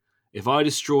exist. If I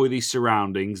destroy these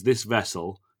surroundings, this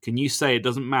vessel, can you say it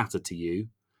doesn't matter to you?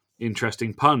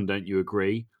 Interesting pun, don't you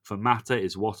agree? For matter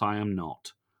is what I am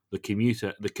not. The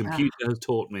computer has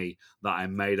taught me that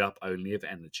I'm made up only of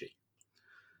energy."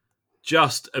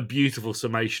 Just a beautiful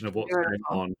summation of what's going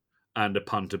on, and a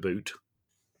pun to boot.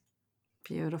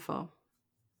 Beautiful.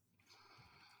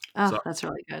 Oh, that's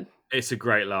really good. It's a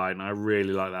great line. I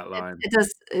really like that line. It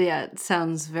does. Yeah, it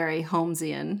sounds very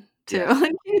Holmesian too. Yeah.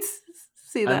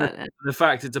 See that? And the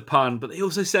fact it's a pun, but he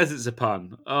also says it's a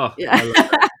pun. Oh, yeah.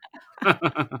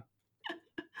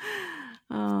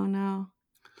 Oh no.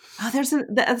 Oh, there's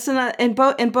in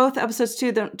both episodes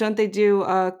too. Don't they do?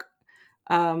 I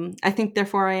think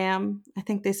therefore I am. I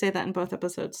think they say that in both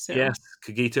episodes too. Yes,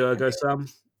 Cogito ergo sum.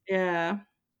 Yeah.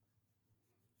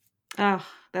 Oh,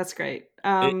 that's great.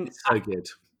 It's so good.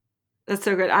 That's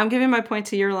so good. I'm giving my point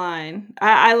to your line.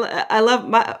 I love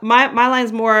my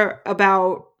line's more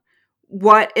about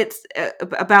what it's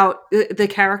about the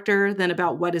character than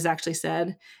about what is actually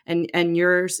said, and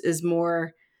yours is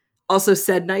more also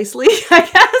said nicely, I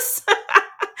guess.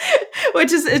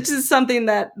 It's just something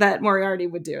that Moriarty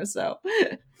would do. So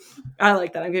I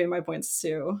like that. I'm giving my points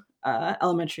to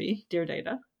Elementary Dear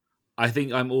Data. I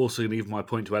think I'm also going to give my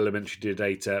point to Elementary Dear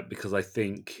Data because I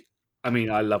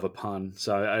love a pun,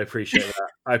 so I appreciate that.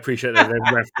 I appreciate that they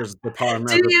reference the pun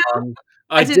as a pun.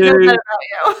 I do. Know that about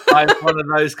you. I'm one of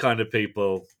those kind of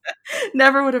people.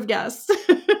 Never would have guessed.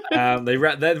 They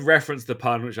referenced the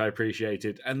pun, which I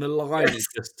appreciated, and the line is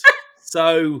just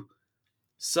so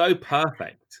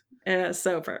perfect. Yeah,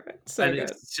 so perfect. So and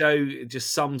good. It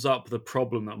just sums up the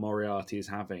problem that Moriarty is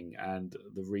having and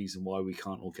the reason why we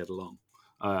can't all get along.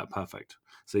 Perfect.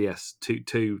 So yes,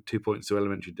 two points to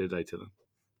Elementary Dear Data then.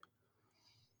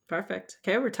 Perfect.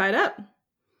 Okay, we're tied up.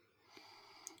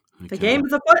 Okay. The game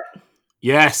is afoot.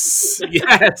 Yes.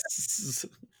 Yes.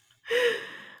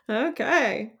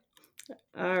 Okay.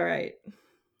 All right.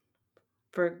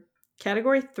 For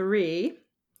category 3,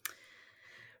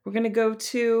 we're going to go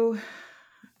to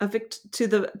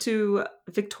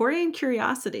Victorian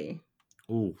Curiosity.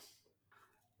 Ooh.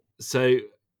 So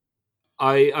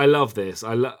I love this.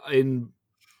 In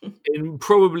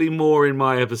probably more in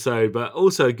my episode, but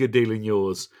also a good deal in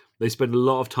yours. They spend a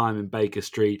lot of time in Baker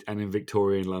Street and in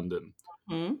Victorian London,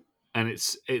 Hmm? and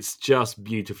it's just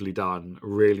beautifully done,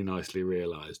 really nicely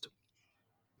realised.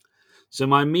 So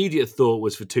my immediate thought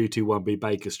was for 221B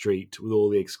Baker Street with all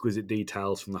the exquisite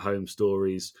details from the home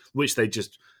stories, which they're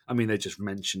just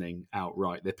mentioning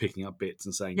outright. They're picking up bits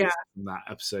and saying this is from that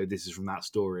episode, this is from that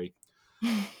story.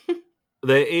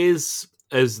 There is,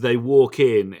 as they walk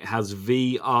in, it has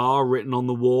VR written on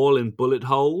the wall in bullet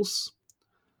holes.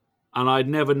 And I'd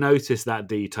never noticed that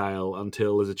detail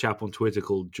until there's a chap on Twitter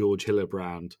called George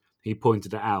Hillebrand. He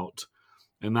pointed it out.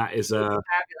 And that is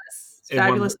fabulous.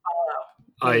 Fabulous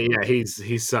follow. Yeah,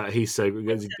 he's so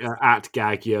good. At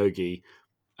Gag Yogi.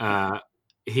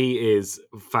 He is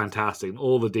fantastic.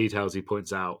 All the details he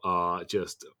points out are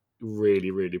just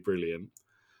really, really brilliant.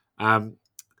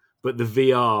 But the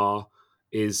VR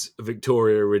is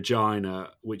Victoria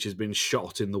Regina, which has been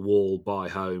shot in the wall by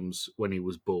Holmes when he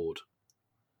was bored.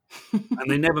 And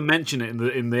they never mention it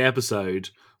in the episode.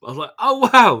 I was like, oh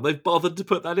wow, they've bothered to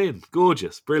put that in.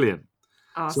 Gorgeous, brilliant.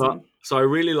 Awesome. So I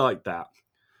really like that.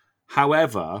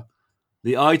 However,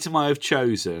 the item I have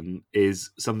chosen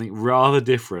is something rather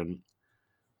different.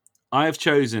 I have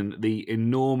chosen the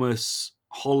enormous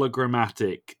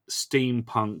hologrammatic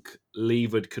steampunk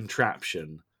levered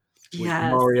contraption which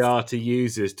Moriarty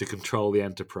uses to control the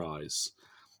Enterprise.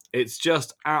 It's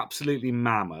just absolutely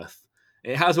mammoth.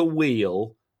 It has a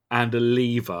wheel and a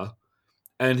lever,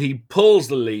 and he pulls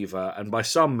the lever and by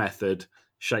some method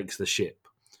shakes the ship.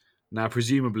 Now,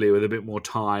 presumably with a bit more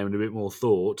time and a bit more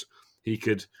thought, he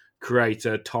could create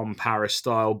a Tom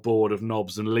Paris-style board of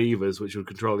knobs and levers which would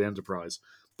control the Enterprise.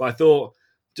 But I thought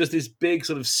just this big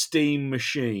sort of steam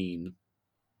machine,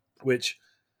 which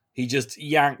he just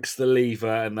yanks the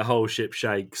lever and the whole ship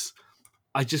shakes.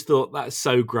 I just thought that's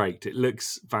so great. It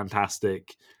looks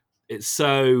fantastic. It's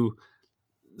so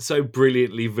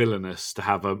brilliantly villainous to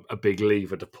have a big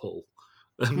lever to pull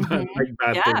and make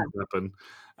bad things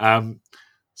happen.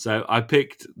 So I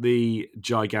picked the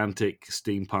gigantic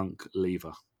steampunk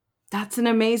lever. That's an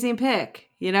amazing pick.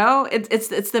 You know,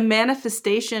 it's the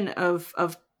manifestation of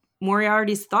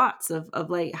Moriarty's thoughts of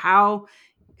like how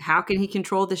can he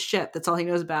control this ship? That's all he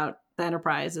knows about the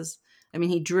Enterprise is. I mean,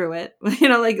 he drew it, you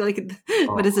know,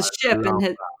 but it's a ship,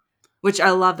 which I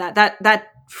love that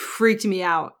freaked me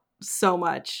out so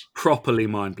much. Properly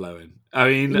mind blowing. I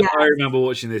mean, I remember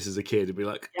watching this as a kid and be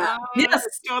like, yes,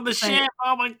 on the ship.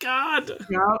 Oh my God.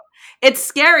 No, it's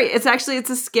scary. It's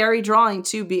a scary drawing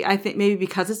too. I think maybe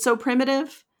because it's so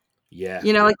primitive. Yeah.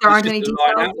 You know, like there aren't any details.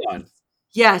 Outline.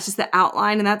 Yeah, it's just the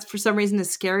outline, and that's for some reason is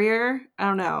scarier. I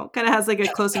don't know. Kind of has like a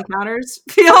Close Encounters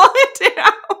feel.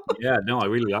 Yeah, no, I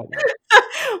really like that.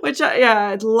 Which,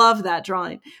 I love that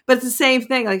drawing. But it's the same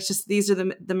thing. Like, it's just these are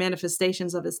the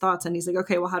manifestations of his thoughts, and he's like,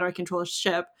 okay, well, how do I control a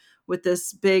ship with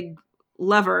this big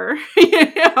lever,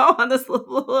 on this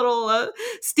little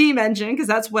steam engine? Because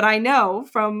that's what I know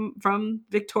from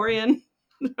Victorian.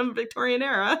 From Victorian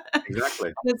era.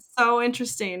 Exactly. It's so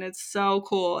interesting. It's so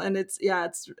cool. And it's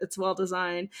well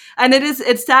designed. And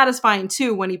it's satisfying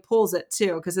too when he pulls it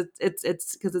too, because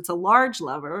it's a large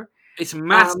lever. It's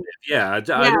massive. I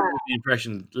don't get the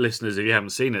impression, listeners, if you haven't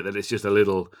seen it, that it's just a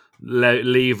little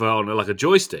lever on like a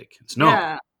joystick. It's not.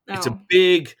 Yeah, no. It's a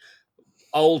big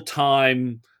old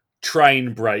time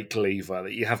train brake lever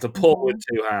that you have to pull with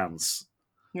two hands.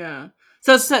 Yeah.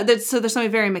 So there's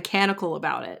something very mechanical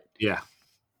about it. Yeah.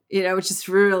 You know, which is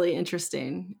really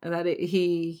interesting that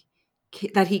he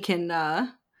can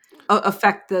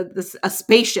affect a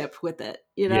spaceship with it.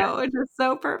 You know, which is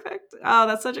so perfect. Oh,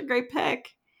 that's such a great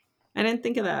pick. I didn't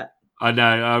think of that. I know.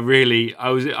 I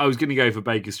was going to go for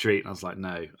Baker Street, and I was like,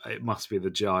 no, it must be the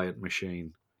giant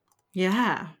machine.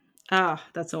 Yeah. Oh,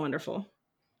 that's a wonderful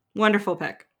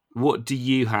pick. What do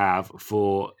you have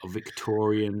for a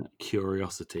Victorian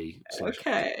curiosity?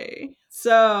 Okay,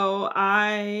 so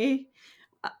I'm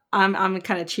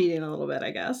kind of cheating a little bit,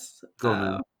 I guess.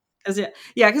 Because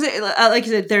like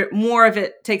you said, more of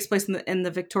it takes place in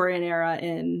the Victorian era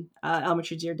in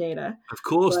Elma-Trigir Data. Of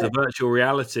course, the virtual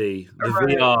reality, the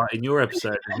VR in your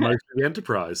episode is mostly the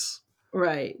Enterprise.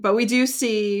 Right, but we do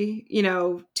see,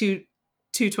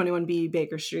 221B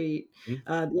Baker Street,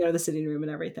 the sitting room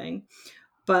and everything.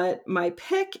 But my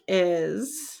pick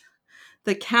is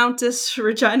the Countess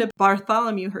Regina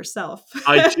Bartholomew herself.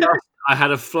 I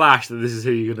had a flash that this is who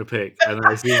you're going to pick, and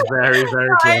this is very, very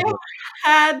clever. I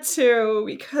had to,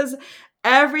 because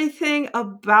everything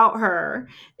about her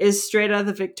is straight out of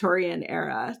the Victorian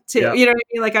era, too. Yeah. You know what I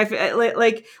mean? Like I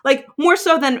like more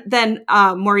so than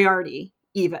Moriarty,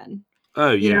 even.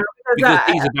 Oh You yeah, know, because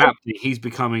he's adapting. He's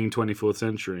becoming 24th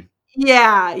century.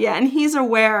 yeah, and he's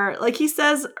aware. Like he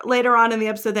says later on in the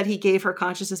episode that he gave her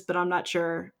consciousness, but I'm not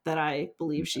sure that I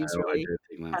believe she's No, I really don't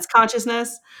think that. has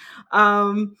consciousness.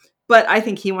 But I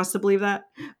think he wants to believe that.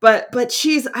 But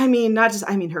she's, I mean, not just,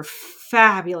 I mean, her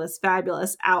fabulous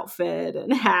outfit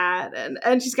and hat,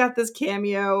 and she's got this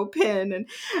cameo pin,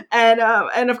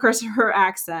 and of course her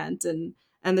accent and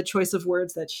the choice of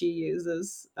words that she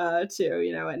uses too,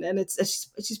 you know, and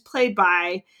she's played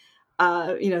by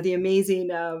the amazing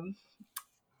oh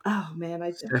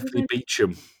man, Stephanie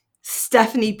Beacham.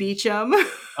 Stephanie Beacham.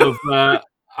 Of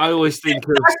I always think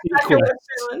of Sequence.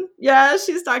 Yeah,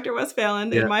 she's Dr.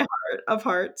 Westphalen Yeah. in my heart of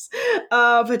hearts.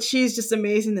 But she's just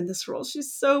amazing in this role.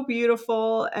 She's so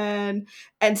beautiful and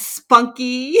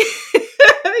spunky.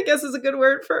 I guess is a good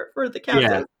word for the Countess.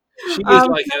 Yeah, she is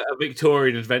like a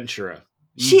Victorian adventurer.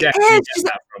 You definitely get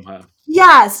that from her.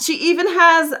 Yes, she even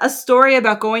has a story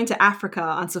about going to Africa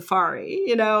on safari,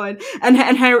 you know, and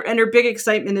her big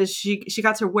excitement is she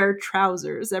got to wear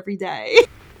trousers every day.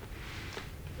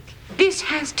 This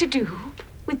has to do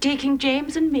with taking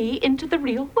James and me into the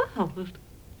real world.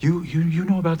 You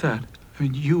know about that? I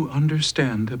mean, you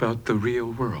understand about the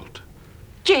real world.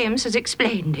 James has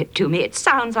explained it to me. It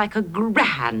sounds like a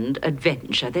grand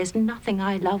adventure. There's nothing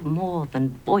I love more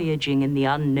than voyaging in the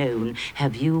unknown.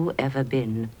 Have you ever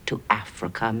been to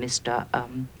Africa, Mr.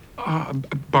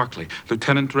 Barclay.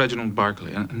 Lieutenant Reginald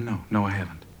Barclay. No, I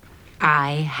haven't.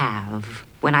 I have.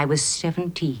 When I was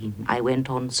 17, I went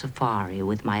on safari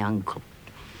with my uncle.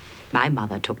 My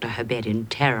mother took to her bed in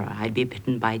terror I'd be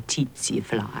bitten by tsetse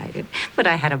fly, but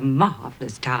I had a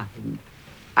marvelous time.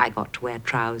 I got to wear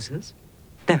trousers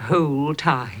the whole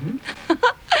time.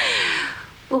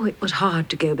 Oh, it was hard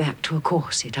to go back to a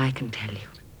corset, I can tell you.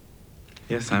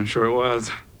 Yes, I'm sure it was.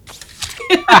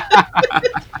 Which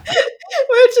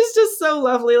is just so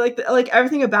lovely, like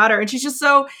everything about her, and she's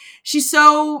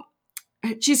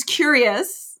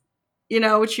curious, you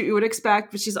know, which you would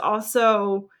expect, but she's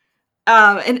also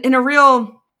in a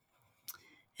real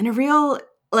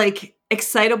like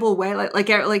excitable way,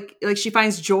 like she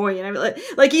finds joy and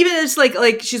like even it's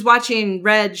like she's watching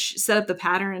Reg set up the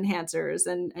pattern enhancers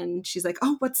and she's like,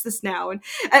 oh, what's this now, and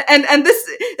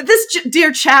this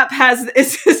dear chap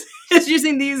is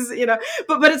using these, you know,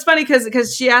 but it's funny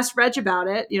because she asked Reg about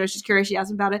it, you know, she's curious, she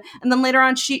asked him about it, and then later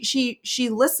on she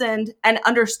listened and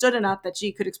understood enough that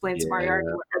she could explain to Moriarty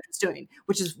what Reg was doing,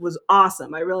 which was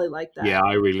awesome. I really like that. Yeah,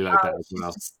 I really like that as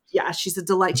well. She's a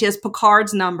delight. She has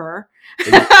Picard's number.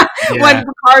 When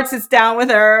Picard sits down with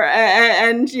her,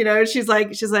 and you know, she's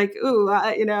like, ooh,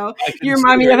 you know, you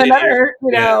remind me of another,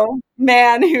 you know,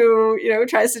 man who, you know,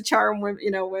 tries to charm women,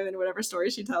 you know, whatever story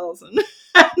she tells, and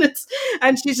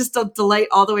she's just a delight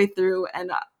all the way through,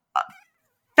 and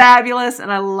fabulous,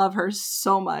 and I love her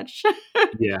so much.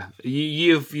 Yeah,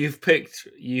 you've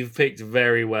picked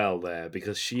very well there,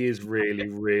 because she is really,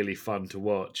 really fun to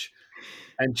watch,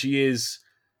 and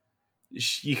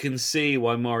you can see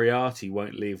why Moriarty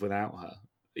won't leave without her.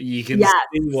 You can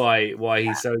see why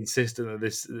he's so insistent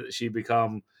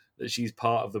that she's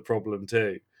part of the problem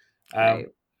too. And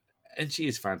she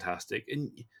is fantastic. And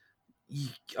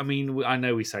I mean, I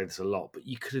know we say this a lot, but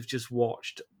you could have just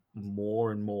watched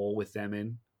more and more with them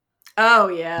in. Oh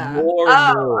yeah, more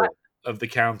and more of the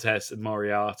Countess and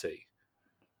Moriarty.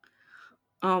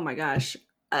 Oh my gosh,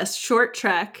 a short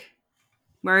trek,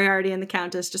 Moriarty and the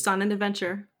Countess just on an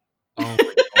adventure. Oh my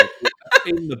god!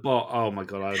 In the bot. Oh my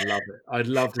god! I love it. I'd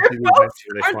love to see the adventure.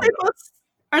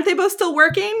 Aren't they both still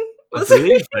working? I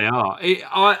believe they are.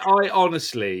 I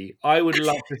honestly, I would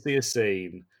love to see a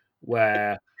scene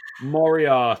where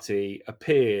Moriarty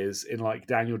appears in like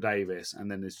Daniel Davis,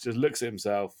 and then just looks at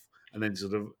himself, and then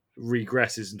sort of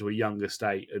regresses into a younger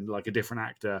state, and like a different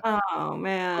actor. Oh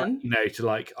man! You know, to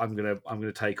like I'm gonna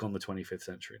take on the 25th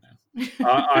century now.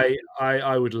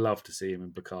 I would love to see him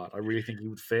in Picard. I really think he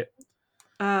would fit.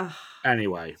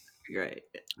 Anyway, great.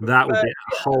 That would be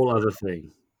a whole other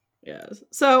thing. Yes.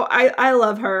 So I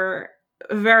love her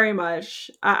very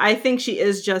much. I think she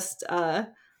is just a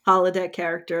holodeck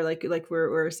character, like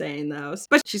we're saying though.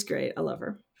 But she's great. I love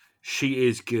her. She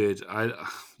is good.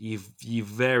 You've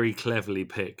very cleverly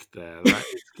picked there. That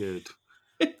is good.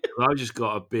 I've just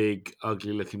got a big,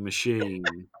 ugly looking machine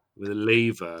with a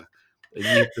lever, and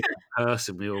you pick a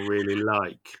person we all really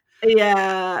like.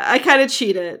 Yeah, I kind of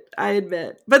cheated, I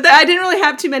admit, but I didn't really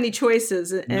have too many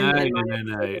choices. No.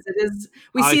 It is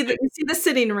we see the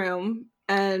sitting room,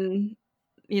 and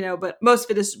you know, but most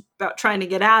of it is about trying to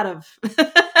get out of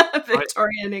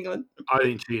Victorian England. I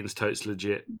think cheating's totes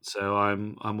legit, so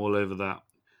I'm all over that.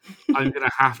 I'm going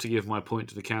to have to give my point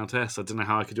to the Countess. I don't know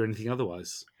how I could do anything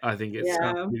otherwise. I think it's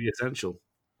absolutely essential.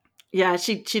 Yeah,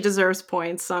 she deserves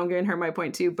points, so I'm giving her my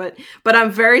point too. But I'm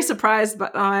very surprised.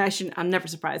 But I'm never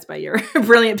surprised by your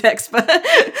brilliant picks. But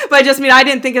I just mean I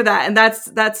didn't think of that, and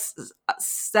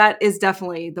that is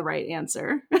definitely the right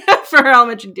answer for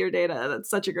Elementary Dear Data. That's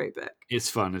such a great pick. It's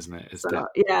fun, isn't it?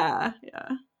 Yeah,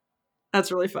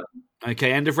 that's really fun.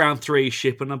 Okay, end of round 3.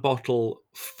 Ship in a Bottle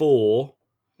 4.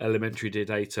 Elementary Dear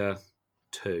Data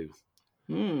 2.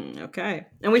 Okay,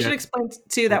 and we should explain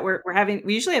too that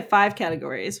we usually have 5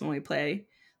 categories when we play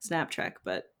Snap Trek,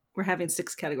 but we're having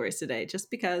 6 categories today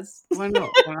just because. Why not?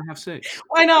 Why not have 6?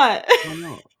 Why not? Why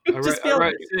not? I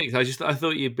wrote 6. I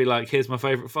thought you'd be like, here's my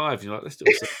favorite 5. And you're like, let's do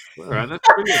 6. All right, that's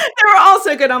brilliant. They were all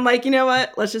so good. I'm like, you know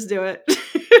what? Let's just do it.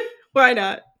 Why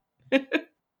not?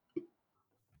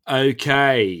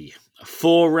 Okay,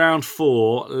 for round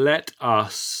 4, let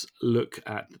us look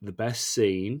at the best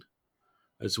scene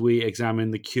as we examine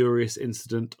the curious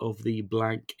incident of the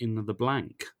blank in the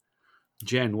blank.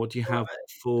 Jen, what do you have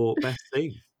for best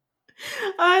scene?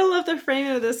 I love the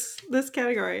framing of this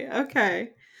category. Okay,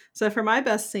 so for my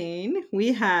best scene,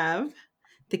 we have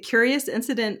the curious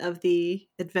incident of the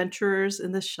adventurers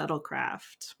in the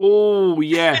shuttlecraft. Oh,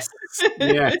 yes.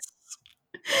 Yes.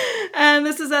 And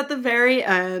this is at the very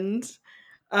end,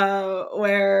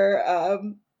 where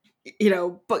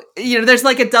there's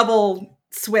like a double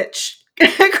switch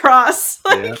across,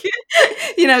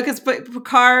 because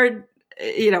Picard,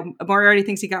 Moriarty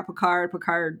thinks he got Picard.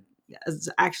 Picard has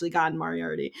actually gotten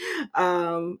Moriarty,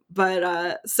 so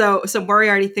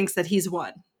Moriarty thinks that he's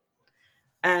won,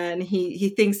 and he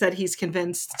thinks that he's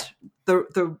convinced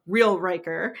the real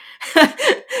Riker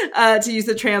to use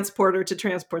the transporter to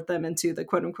transport them into the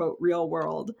quote unquote real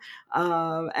world,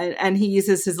 and he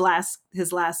uses his last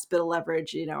bit of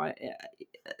leverage, the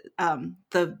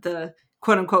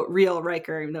quote unquote real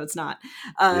Riker, even though it's not.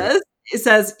 It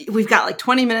says, we've got like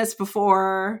 20 minutes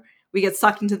before we get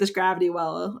sucked into this gravity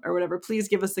well or whatever. Please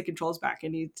give us the controls back.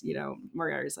 And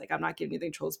Moriarty's like, I'm not giving you the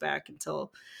controls back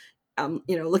until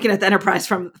looking at the Enterprise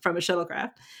from a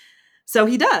shuttlecraft. So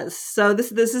he does. So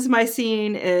this is my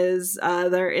scene. Is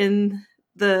they're in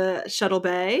the shuttle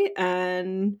bay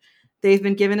and they've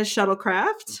been given a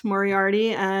shuttlecraft.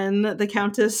 Moriarty and the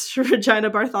Countess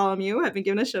Regina Bartholomew have been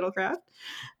given a shuttlecraft,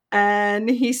 and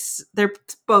they're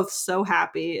both so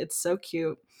happy. It's so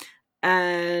cute.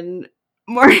 And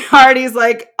Moriarty's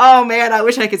like, oh man, I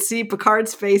wish I could see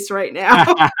Picard's face right now.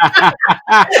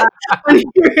 When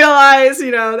you realize,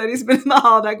 that he's been in the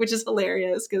holodeck, which is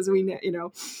hilarious because we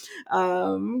know,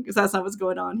 because that's not what's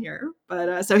going on here.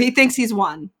 But so he thinks he's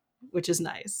won, which is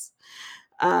nice.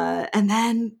 And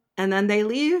then they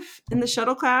leave in the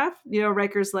shuttlecraft.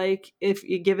 Riker's like, if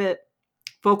you give it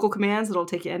vocal commands, it'll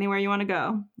take you anywhere you want to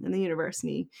go in the universe.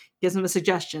 And he gives them a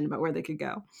suggestion about where they could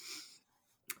go.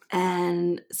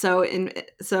 And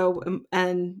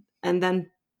and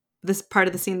then this part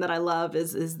of the scene that I love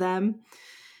is them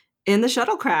in the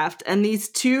shuttlecraft, and these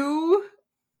 2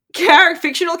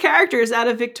 fictional characters out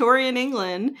of Victorian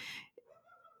England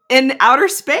in outer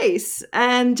space,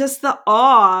 and just the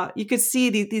awe you could see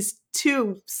these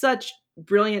 2 such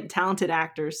brilliant, talented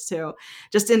actors too,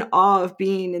 just in awe of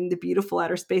being in the beautiful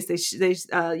outer space. They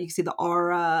you can see the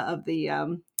aura of the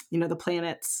the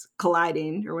planets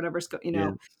colliding or whatever's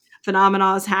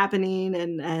phenomena is happening,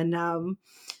 and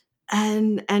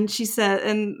she said,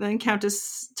 and then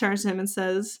Countess turns to him and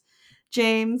says,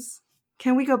 James,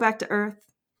 can we go back to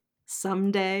Earth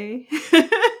someday?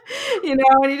 And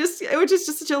it was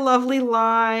just such a lovely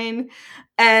line,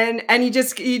 and you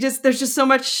just there's just so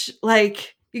much,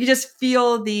 like, you can just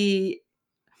feel the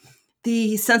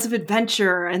sense of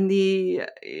adventure and the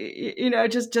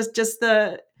just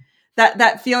the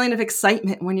that feeling of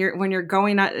excitement when you're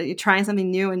going out, you're trying something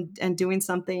new and doing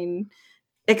something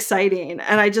exciting.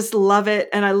 And I just love it,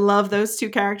 and I love those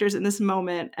 2 characters in this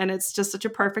moment, and it's just such a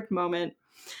perfect moment.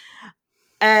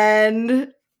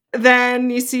 And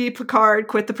then you see Picard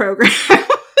quit the program.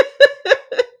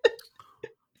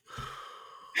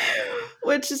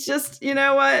 Which is just,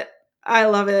 what? I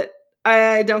love it.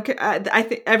 I don't care. I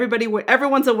think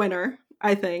everyone's a winner,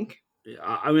 I think.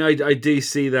 I mean, I do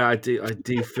see that. I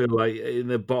do feel like in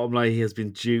the bottom line, he has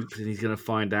been duped, and he's going to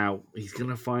find out.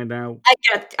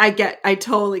 I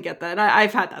totally get that.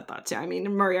 I've had that thought too. I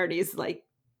mean, Moriarty is like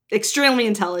extremely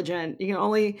intelligent.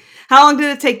 How long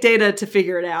did it take Data to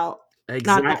figure it out?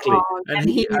 Exactly. And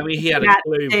he had a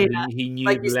clue. He knew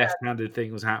like the left-handed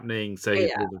thing was happening, so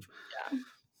he would have.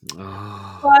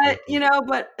 Oh,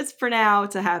 but it's for now.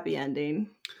 It's a happy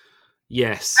ending.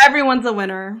 Yes, everyone's a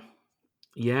winner.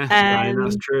 Yeah,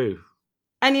 that's true.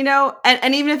 And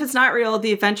and even if it's not real,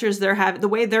 the adventures they're having, the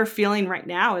way they're feeling right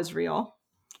now is real.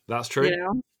 That's true.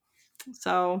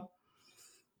 So,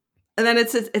 and then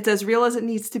it's as real as it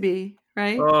needs to be,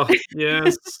 right? Oh,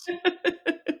 yes.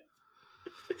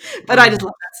 But I just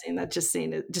love that scene. That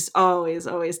scene, it just always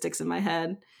sticks in my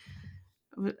head.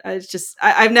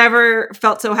 I've never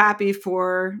felt so happy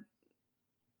for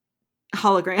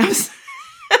holograms.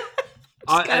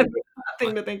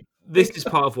 Thing to think. This is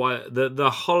part of why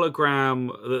the hologram,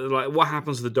 like what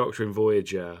happens to the Doctor in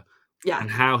Voyager, and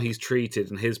how he's treated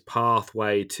and his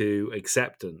pathway to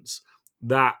acceptance.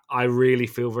 That I really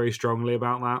feel very strongly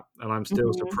about that, and I'm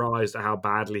still surprised at how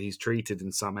badly he's treated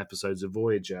in some episodes of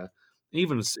Voyager,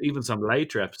 even some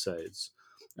later episodes.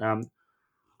 So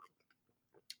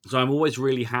I'm always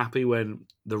really happy when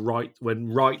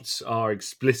rights are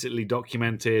explicitly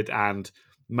documented and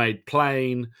made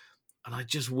plain. And I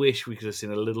just wish we could have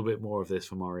seen a little bit more of this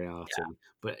from Moriarty. Yeah.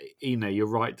 But, you're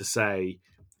right to say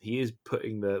he is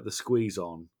putting the squeeze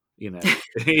on.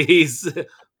 He's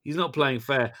not playing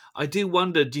fair. I do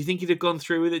wonder, do you think he'd have gone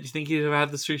through with it? Do you think he'd have had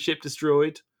the ship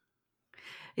destroyed?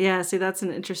 Yeah, see, that's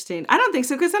an interesting... I don't think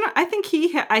so, because I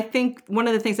think one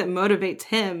of the things that motivates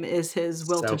him is his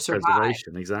will to survive.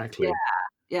 Self-preservation, exactly.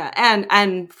 Yeah,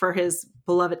 and for his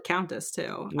beloved Countess,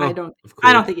 too. Well, I don't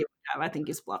think he would have. I think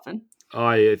he's bluffing.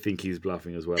 I think he's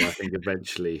bluffing as well. I think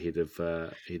eventually he'd have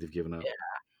given up. Yeah.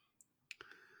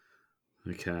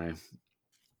 Okay.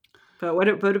 But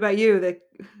what about you?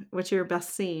 What's your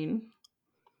best scene?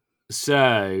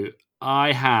 So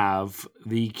I have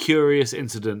the curious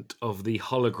incident of the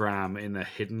hologram in a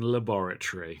hidden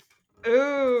laboratory.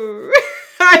 Ooh,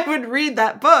 I would read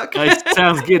that book. It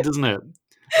sounds good, doesn't it?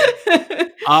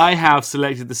 I have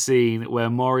selected the scene where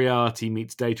Moriarty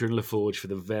meets Data and LaForge for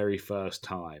the very first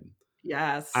time.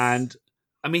 Yes. And,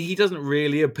 he doesn't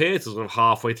really appear till sort of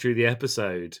halfway through the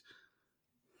episode.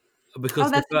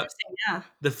 Because that's interesting, yeah.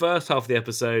 The first half of the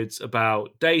episode's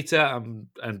about Data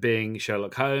and being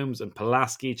Sherlock Holmes, and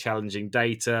Pulaski challenging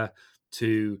Data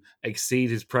to exceed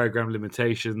his program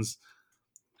limitations.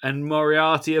 And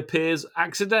Moriarty appears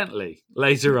accidentally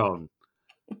later on,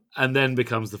 and then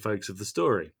becomes the focus of the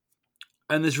story.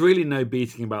 And there's really no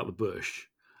beating about the bush.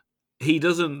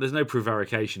 There's no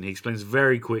prevarication. He explains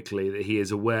very quickly that he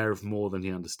is aware of more than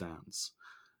he understands.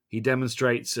 He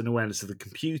demonstrates an awareness of the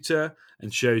computer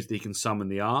and shows that he can summon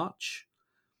the Arch.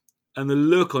 And the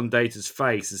look on Data's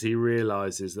face as he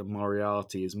realizes that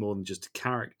Moriarty is more than just a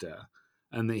character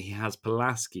and that he has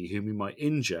Pulaski, whom he might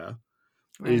injure,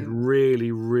 is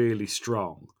really, really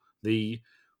strong. The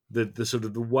sort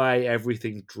of the way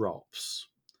everything drops.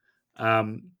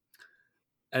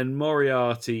 And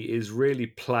Moriarty is really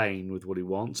plain with what he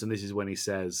wants. And this is when he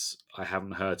says, I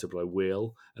haven't hurt her, but I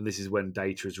will. And this is when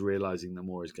Data is realizing that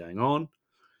more is going on.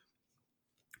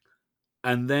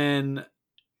 And then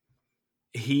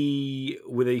he,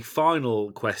 with a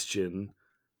final question,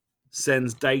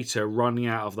 sends Data running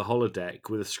out of the holodeck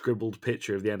with a scribbled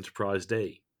picture of the Enterprise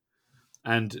D.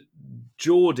 And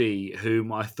Geordi,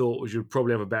 whom I thought would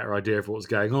probably have a better idea of what was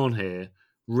going on here,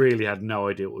 really had no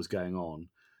idea what was going on.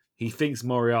 He thinks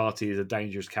Moriarty is a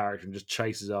dangerous character and just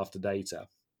chases after Data.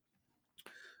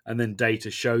 And then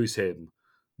Data shows him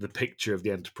the picture of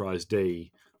the Enterprise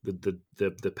D,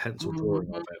 the pencil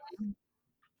drawing of it.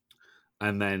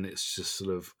 And then it's just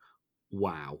sort of,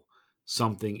 wow,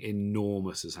 something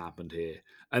enormous has happened here.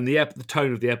 And the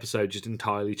tone of the episode just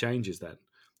entirely changes then.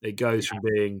 It goes from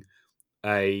being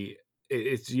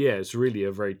it's really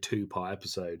a very two-part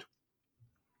episode.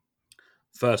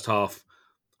 First half,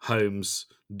 Holmes,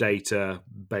 Data,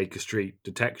 Baker Street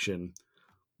detection.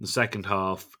 The second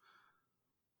half,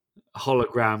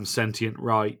 hologram, sentient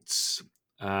rights,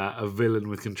 a villain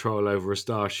with control over a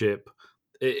starship.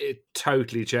 It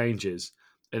totally changes,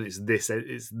 and it's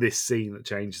this scene that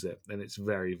changes it, and it's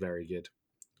very, very good.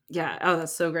 Yeah. Oh,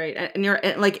 that's so great. And you're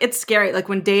like, it's scary. Like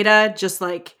when Data just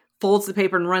like folds the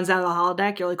paper and runs out of the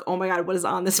holodeck, you're like, oh my God, what is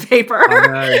on this paper?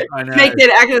 I know. Make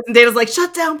Data access, and Data's like,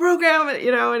 shut down program,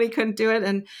 and he couldn't do it.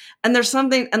 And there's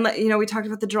something, and we talked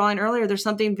about the drawing earlier. There's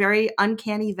something very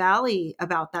uncanny valley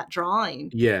about that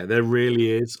drawing. Yeah, there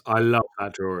really is. I love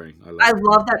that drawing. I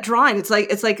love that drawing. It's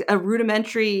like a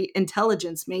rudimentary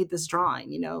intelligence made this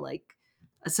drawing, like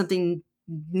something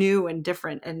new and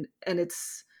different. And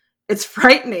it's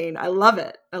frightening. I love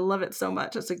it. I love it so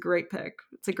much. It's a great pick.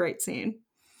 It's a great scene.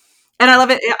 And I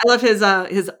love it. I love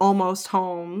his almost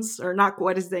Holmes, or not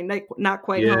quite his name, not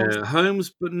quite Holmes. Yeah,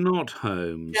 Holmes, but not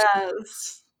Holmes.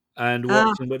 Yes. And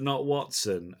Watson, but not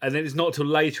Watson. And then it's not till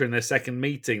later in their second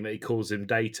meeting that he calls him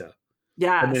Data.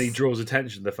 Yeah. And then he draws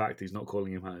attention to the fact he's not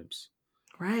calling him Holmes.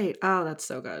 right. Oh, that's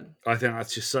so good. I think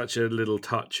that's just such a little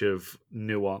touch of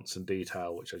nuance and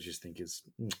detail, which I just think is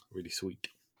really sweet.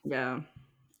 Yeah.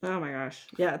 Oh my gosh.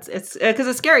 Yeah, it's because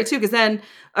it's scary too. Because then,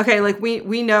 okay, like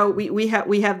we know we have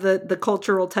the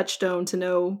cultural touchstone to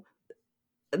know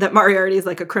that Moriarty is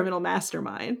like a criminal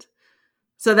mastermind.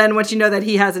 So then, once you know that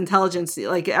he has intelligence,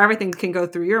 like everything can go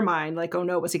through your mind. Like, oh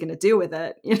no, what's he going to do with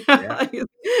it? You know. Yeah.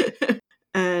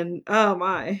 And oh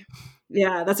my,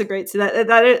 yeah, that's a great scene.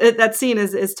 That scene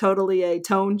is totally a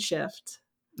tone shift.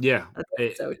 Yeah,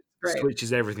 it so great.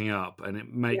 Switches everything up, and it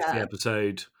makes the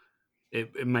episode.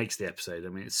 It makes the episode. I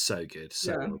mean, it's so good,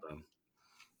 so well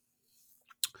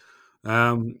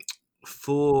done.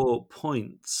 4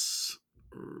 points.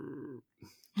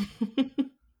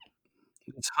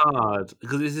 It's hard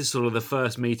because this is sort of the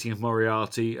first meeting of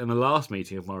Moriarty and the last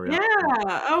meeting of Moriarty.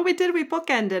 Yeah. Oh, we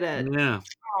bookended it. Yeah.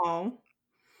 Oh.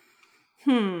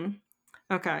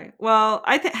 Okay. Well,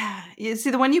 I think you see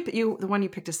the one you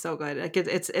picked is so good. Like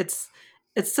it's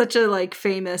such a like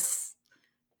famous.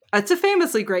 It's a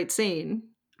famously great scene.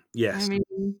 Yes. I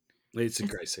mean, it's a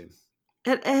great scene.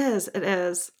 It is. It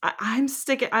is. I'm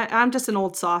sticking. I'm just an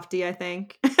old softie, I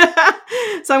think.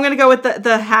 So I'm going to go with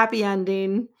the happy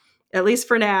ending, at least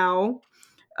for now,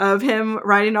 of him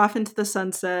riding off into the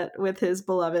sunset with his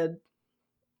beloved.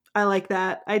 I like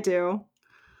that. I do.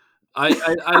 I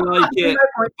like it,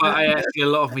 but I actually a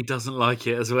lot of me doesn't like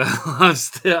it as well. I'm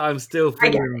still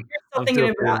feeling.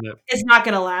 It's not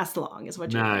going to last long, is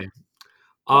what you're saying.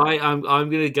 I'm going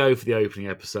to go for the opening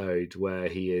episode where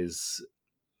he's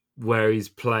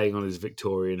playing on his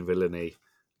Victorian villainy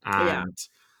and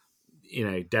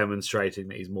demonstrating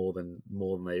that he's more than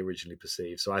they originally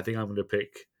perceived. So I think I'm going to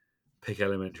pick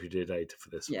Elementary Dear Data for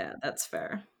this. Yeah, that's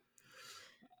fair.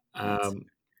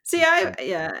 See,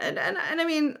 and I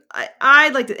mean, I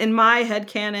like to, in my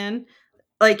headcanon,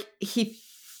 like he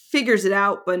figures it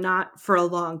out, but not for a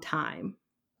long time.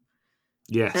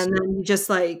 Yes, and then he just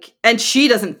like, and she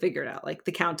doesn't figure it out. Like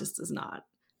the Countess does not.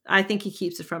 I think he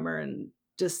keeps it from her, and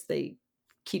just they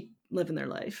keep living their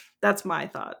life. That's my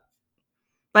thought.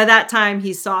 By that time,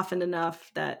 he's softened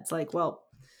enough that it's like, well,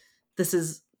 this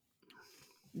is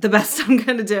the best I'm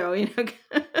gonna do. You know.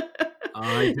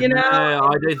 I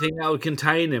don't think that would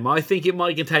contain him. I think it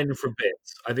might contain him for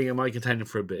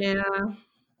a bit. Yeah.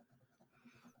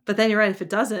 But then you're right. If it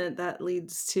doesn't, that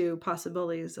leads to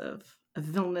possibilities of a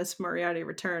villainous Moriarty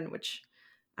return, which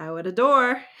I would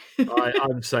adore.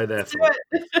 I'm so there for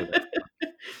it.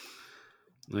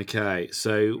 Okay,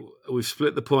 so we've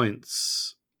split the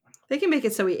points. They can make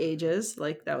it so he ages,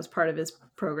 like that was part of his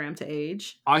program to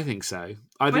age. I think so.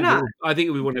 I think it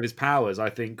would be one of his powers. I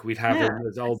think we'd have him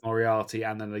as old Moriarty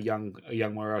and then a young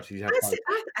Moriarty. I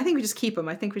think we just keep him.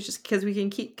 I think we just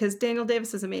because Daniel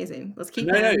Davis is amazing. Let's keep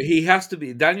him. No, he has to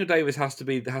be. Daniel Davis has to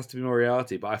be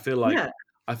Moriarty, but I feel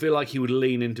like he would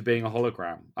lean into being a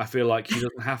hologram. I feel like he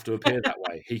doesn't have to appear that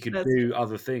way. He could do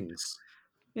other things.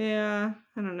 Yeah,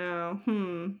 I don't know.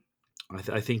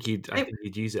 I think he'd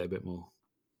use it a bit more.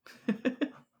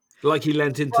 Like he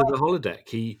lent into the holodeck.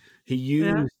 He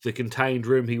used the contained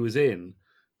room he was in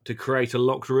to create a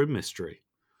locked room mystery.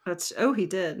 He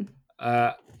did.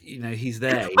 He's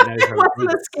there. He knows how it was an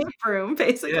escape room,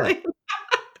 basically. Yeah.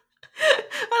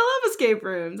 I love escape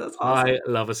rooms. That's awesome. I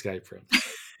love escape rooms.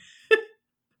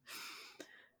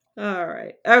 All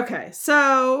right. Okay.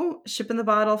 So, Ship in the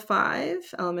Bottle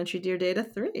 5, Elementary Dear Data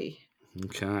 3.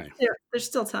 Okay. There's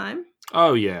still time.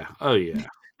 Oh yeah.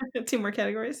 2 more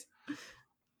categories.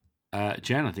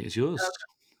 Jen, I think it's yours.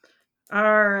 Okay.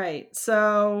 All right.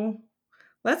 So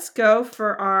let's go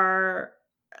for our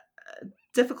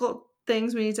difficult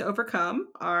things we need to overcome.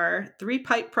 Our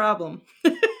 3-pipe problem.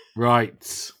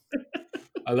 Right.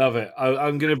 I love it.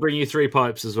 I'm going to bring you 3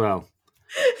 pipes as well.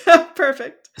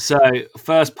 Perfect. So,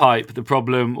 first pipe, the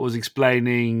problem was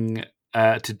explaining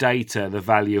to Data the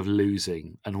value of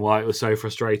losing and why it was so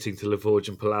frustrating to LaForge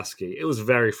and Pulaski. It was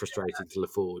very frustrating to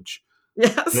LaForge.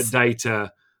 Yes. That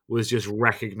Data was just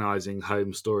recognizing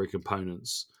home story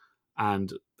components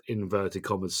and, inverted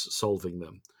commas, solving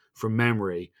them from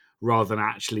memory rather than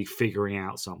actually figuring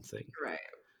out something. Right.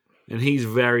 And he's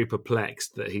very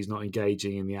perplexed that he's not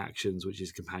engaging in the actions which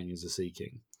his companions are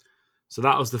seeking. So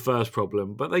that was the first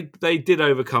problem, but they did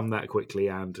overcome that quickly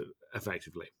and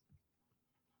effectively.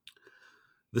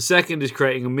 The second is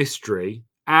creating a mystery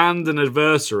and an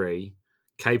adversary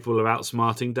capable of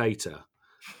outsmarting Data,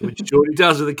 which Geordi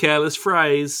does with a careless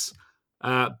phrase,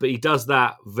 but he does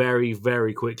that very,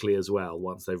 very quickly as well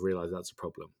once they've realised that's a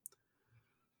problem.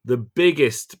 The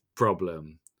biggest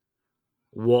problem,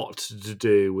 what to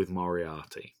do with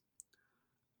Moriarty.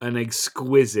 An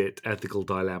exquisite ethical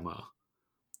dilemma,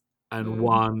 and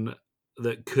one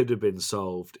that could have been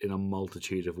solved in a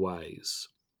multitude of ways.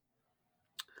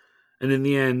 And in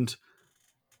the end,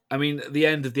 I mean, the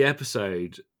end of the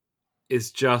episode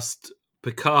is just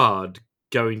Picard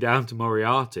going down to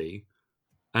Moriarty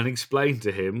and explain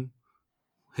to him,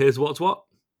 here's what's what.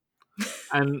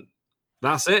 And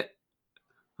that's it.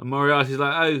 And Moriarty's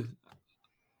like, oh,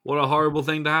 what a horrible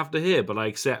thing to have to hear, but I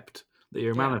accept that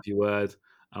you're a man of your word,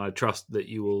 and I trust that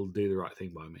you will do the right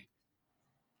thing by me.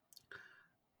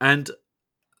 And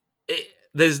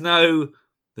there's no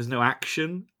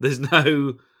action. There's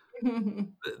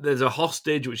a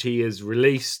hostage which he has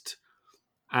released,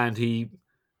 and he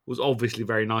was obviously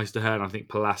very nice to her, and I think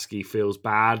Pulaski feels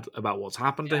bad about what's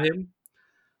happened to him.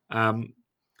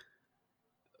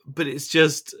 But it's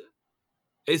just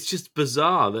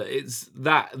bizarre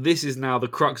that this is now the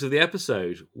crux of the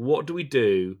episode. What do we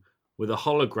do with a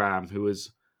hologram who has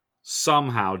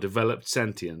somehow developed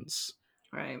sentience?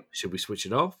 Right. Should we switch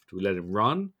it off? Do we let him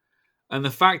run? And the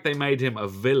fact they made him a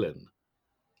villain,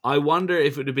 I wonder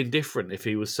if it would have been different if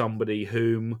he was somebody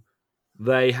whom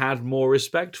they had more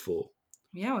respect for.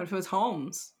 Yeah, what if it was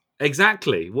Holmes?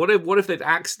 Exactly. What if they'd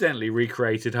accidentally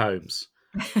recreated Holmes?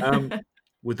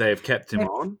 Would they have kept him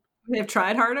on? They've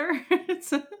tried harder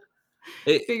to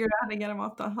figure out how to get him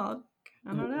off the hook.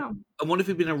 I don't know. And what if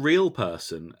he'd been a real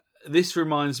person? This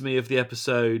reminds me of the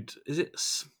episode.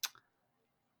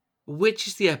 Which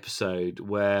is the episode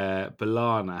where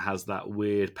B'Elanna has that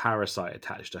weird parasite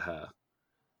attached to her,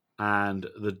 and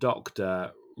the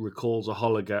Doctor recalls a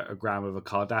hologram of a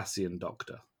Cardassian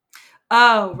doctor?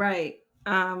 Oh, right.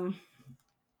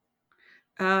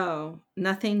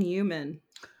 Nothing human.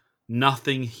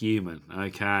 Nothing human.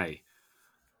 Okay.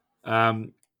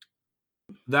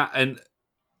 That, and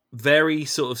very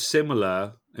sort of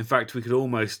similar. In fact, we could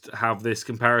almost have this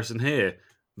comparison here.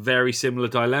 Very similar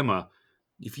dilemma.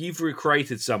 If you've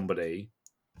recreated somebody,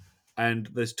 and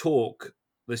there's talk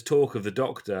of the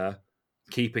Doctor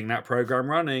keeping that program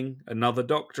running, another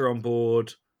Doctor on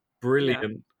board, brilliant.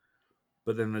 Yeah.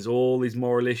 But then there's all these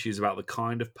moral issues about the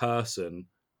kind of person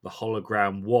the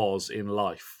hologram was in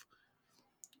life.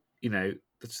 You know,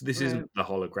 this isn't the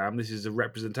hologram. This is a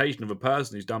representation of a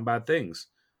person who's done bad things.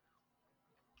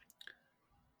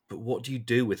 But what do you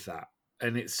do with that?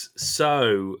 And it's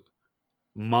so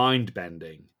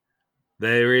mind-bending.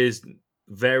 There is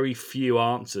very few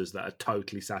answers that are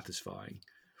totally satisfying.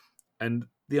 And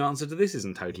the answer to this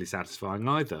isn't totally satisfying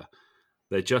either.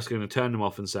 They're just going to turn him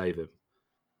off and save him.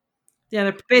 Yeah,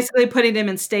 they're basically putting him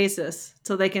in stasis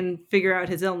so they can figure out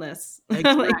his illness.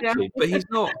 Exactly. But he's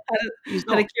not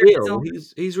ill.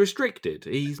 He's restricted.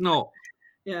 He's not.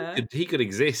 Yeah. He could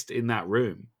exist in that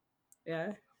room.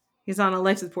 Yeah. He's on a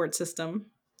life support system.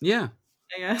 Yeah.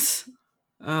 I guess.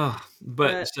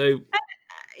 But so...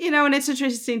 You know, and it's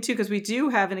interesting too, because we do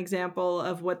have an example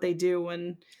of what they do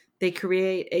when they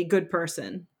create a good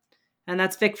person. And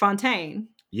that's Vic Fontaine.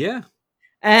 Yeah.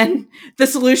 And the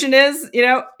solution is, you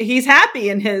know, he's happy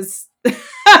in his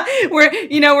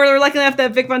we're lucky enough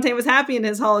that Vic Fontaine was happy in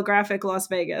his holographic Las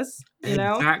Vegas, you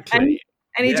know? Exactly.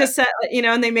 And he just said, you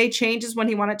know, and they made changes when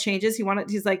he wanted changes.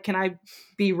 He's like, can I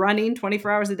be running 24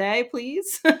 hours a day,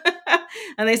 please?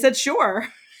 And they said, sure.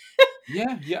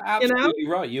 Yeah, you're absolutely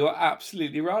right. You are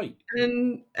absolutely right.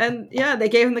 And yeah, they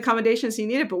gave him the accommodations he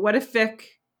needed. But what if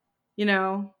Vic, you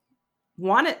know,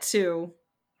 wanted to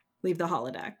leave the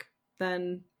holodeck?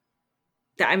 Then,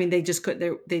 I mean, they just could.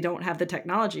 They don't have the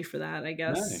technology for that. I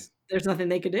guess there's nothing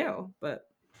they could do. But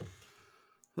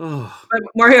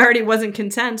Moriarty wasn't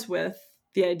content with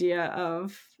the idea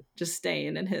of just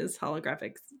staying in his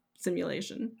holographic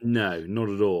simulation. No, not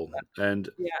at all. And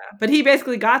yeah, but he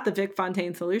basically got the Vic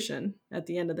Fontaine solution at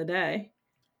the end of the day.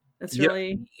 That's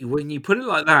really, when you put it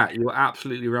like that, you're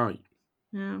absolutely right.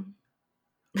 Yeah.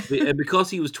 And because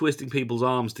he was twisting people's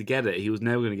arms to get it, he was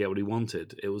never going to get what he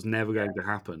wanted. It was never going to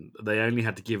happen. They only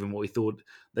had to give him what he thought.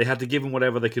 They had to give him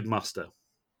whatever they could muster.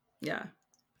 Yeah.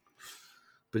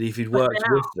 But if he'd worked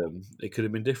with them, it could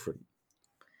have been different.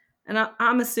 And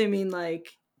I'm assuming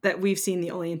like that we've seen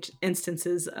the only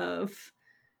instances of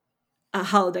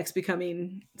holodecks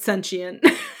becoming sentient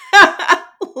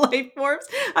life forms.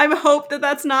 I hope that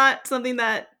that's not something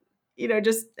that, you know,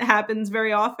 just happens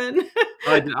very often.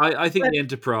 I think the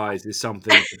Enterprise is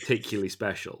something particularly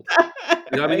special.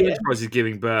 I mean, the Enterprise is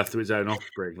giving birth to its own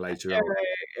offspring later on. Right,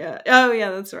 yeah. Oh,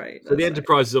 yeah, that's right. So the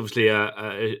Enterprise is obviously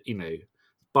a you know,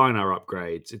 binary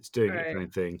upgrades. It's doing its own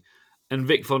thing. And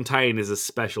Vic Fontaine is a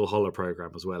special holo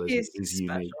program as well. He's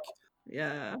unique.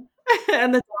 Yeah.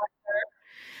 And the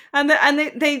Doctor. And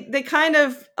they kind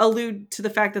of allude to the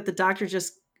fact that the Doctor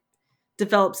just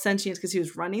developed sentience because he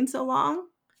was running so long,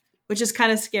 which is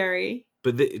kind of scary.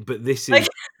 But this is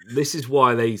this is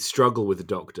why they struggle with the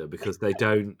Doctor, because they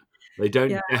don't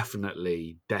Yeah.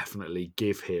 definitely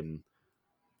give him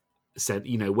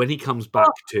when he comes back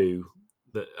to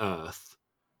the Earth,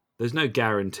 there's no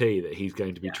guarantee that he's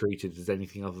going to be treated as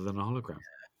anything other than a hologram.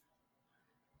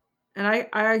 And I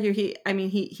argue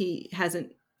he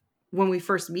hasn't, when we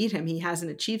first meet him, he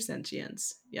hasn't achieved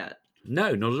sentience yet.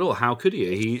 No, not at all. How could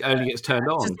he? He only gets turned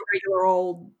on. Just a regular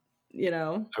old,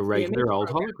 a regular old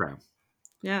hologram.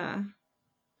 Yeah.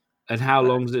 And how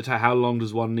long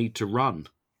does one need to run?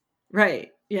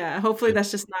 Right. Yeah. Hopefully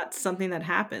that's just not something that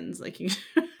happens. Like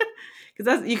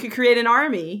because you could create an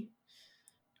army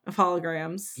of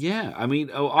holograms. Yeah. I mean,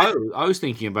 I was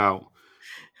thinking about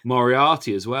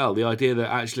Moriarty as well. The idea that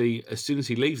actually, as soon as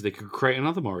he leaves, they could create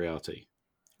another Moriarty.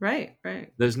 Right.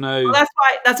 Right. There's no. Well,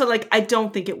 that's what. Like, I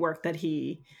don't think it worked that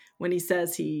when he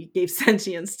says he gave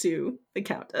sentience to the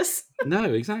Countess. No,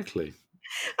 exactly.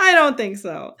 I don't think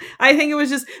so. I think it was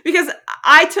just because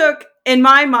I took, in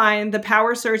my mind, the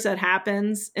power surge that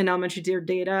happens in Elementary Dear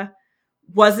Data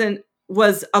was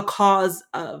a cause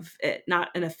of it, not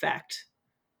an effect.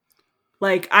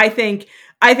 Like, I think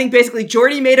basically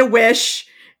Geordi made a wish.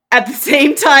 At the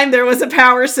same time, there was a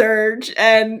power surge,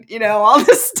 and all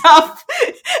this stuff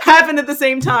happened at the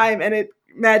same time, and it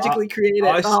magically created.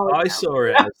 I saw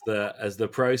it as the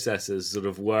processes sort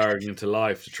of whirring into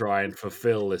life to try and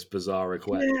fulfill this bizarre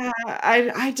request. Yeah,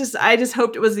 I just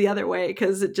hoped it was the other way,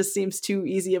 because it just seems too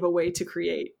easy of a way to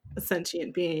create a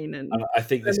sentient being, and I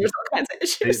think this there's all kinds of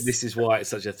issues. This is why it's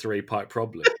such a three-pipe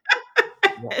problem.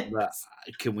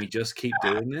 Can we just keep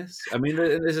doing this? I mean,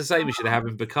 there's the same we should have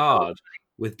in Picard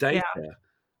with Data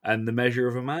and the Measure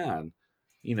of a Man.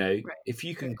 If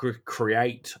you can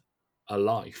create a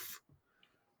life,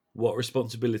 what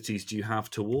responsibilities do you have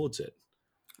towards it?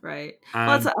 Right.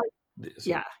 And,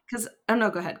 because no,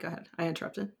 go ahead. I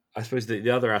interrupted. I suppose the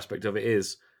other aspect of it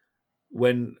is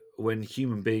when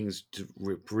human beings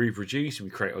reproduce and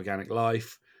we create organic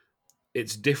life,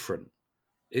 it's different.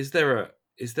 Is there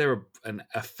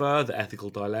a further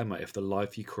ethical dilemma if the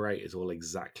life you create is all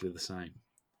exactly the same?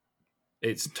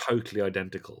 It's totally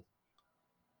identical.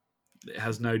 It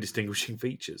has no distinguishing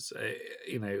features.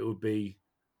 It would be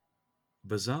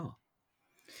bizarre.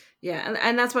 Yeah,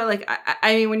 and that's why, like,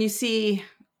 I mean, when you see,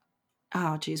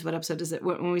 oh geez, what episode is it?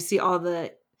 When we see all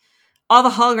the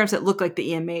holograms that look like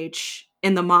the EMH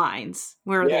in the mines,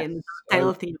 where are they, in the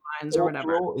dilithium mines or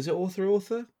whatever? Is it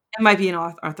Author? It might be an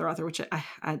Arthur, which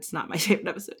it's not my favorite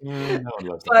episode. No one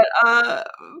loves that.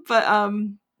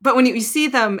 But when you see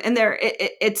them in there,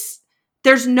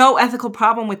 there's no ethical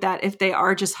problem with that if they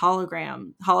are just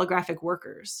holographic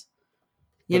workers.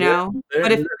 They don't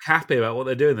look happy about what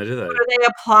they're doing, do they? Are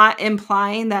they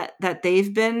implying that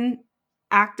they've been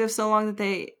active so long that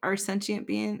they are sentient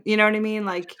beings? You know what I mean?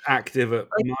 Like active at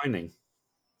mining.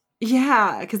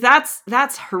 Yeah, because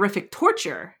that's horrific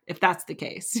torture if that's the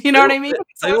case. You know what I mean?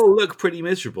 They all look pretty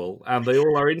miserable, and they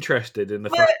all are interested in the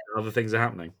fact that other things are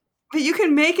happening. But you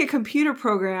can make a computer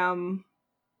program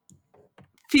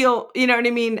feel, you know what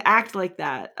I mean, act like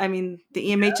that. I mean,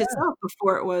 the EMH itself,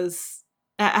 before it was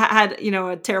had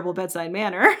a terrible bedside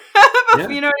manner.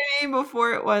 You know what I mean?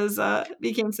 Before it was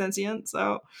became sentient.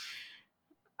 So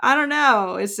I don't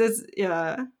know. It's just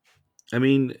I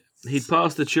mean, he'd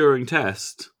passed the Turing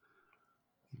test.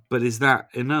 But is that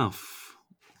enough?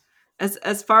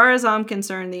 As far as I'm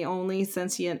concerned, the only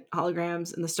sentient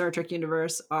holograms in the Star Trek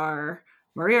universe are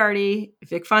Moriarty,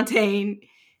 Vic Fontaine,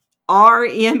 our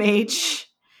EMH,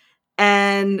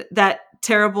 and that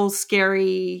terrible,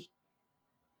 scary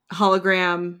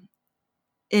hologram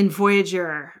in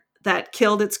Voyager that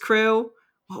killed its crew.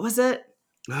 What was it?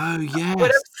 Oh, yes.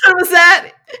 What episode was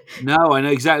that? No, I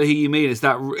know exactly who you mean. It's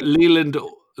that Leland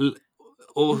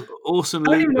Orson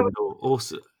Leland.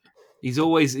 He's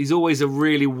always a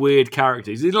really weird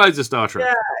character. He's in loads of Star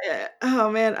Trek. Yeah.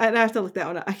 Oh man, I have to look that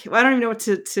one up. I don't even know what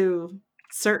to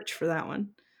search for that one.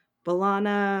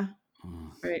 B'Elanna.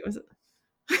 Right, was it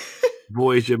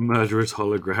Voyager Murderous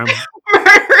Hologram?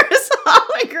 Murderous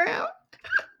Hologram.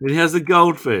 It has a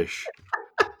goldfish.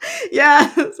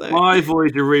 Yeah. My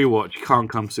Voyager rewatch can't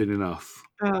come soon enough.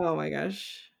 Oh my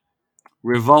gosh.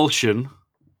 Revulsion.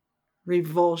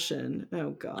 Oh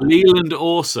god. Leland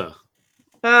Orser.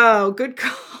 Oh, good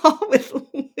call with.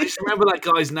 Just remember that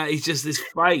guy's name. He's just his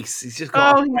face. He's just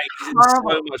got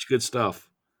so much good stuff.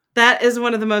 That is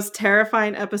one of the most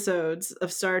terrifying episodes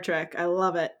of Star Trek. I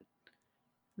love it.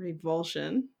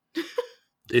 Revulsion.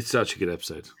 It's such a good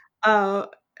episode. Oh,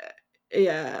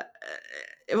 yeah.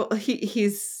 Well,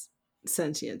 he's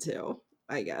sentient too,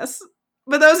 I guess.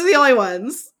 But those are the only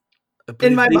ones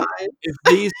in my mind. If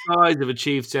these guys have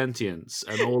achieved sentience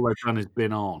and all they've done is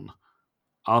been on,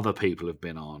 other people have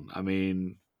been on. I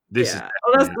mean, this is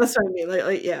well, that's what I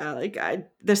mean.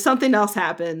 There's something else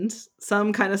happened,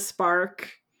 some kind of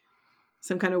spark,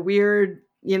 some kind of weird,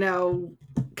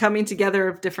 coming together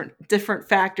of different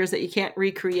factors that you can't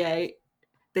recreate,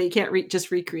 that you can't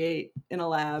just recreate in a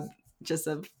lab, just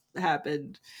have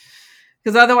happened.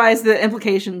 Because otherwise, the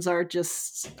implications are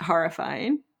just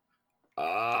horrifying.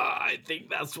 I think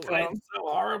that's why it's so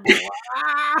horrible.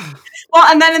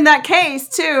 Well, and then in that case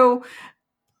too,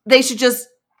 they should just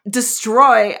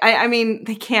destroy. I mean,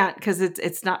 they can't because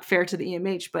it's not fair to the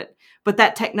EMH. But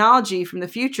that technology from the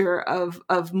future of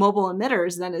mobile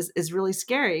emitters then is really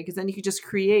scary, because then you could just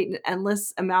create an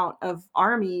endless amount of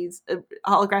armies,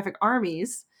 holographic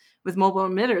armies with mobile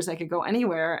emitters that could go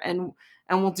anywhere and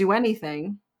will do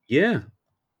anything. Yeah,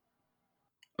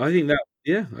 I think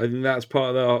that's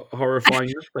part of the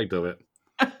horrifying aspect of it.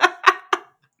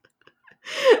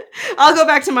 I'll go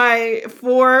back to my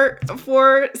four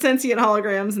sentient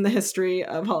holograms in the history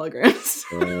of holograms.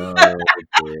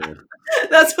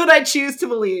 That's what I choose to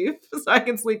believe, so I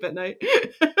can sleep at night.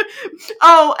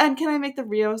 Oh, and can I make the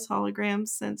Rios holograms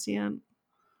sentient?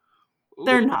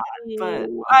 They're not, but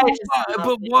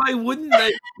why wouldn't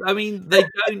they? I mean, they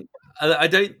don't.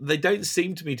 They don't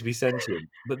seem to me to be sentient.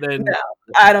 But then, no,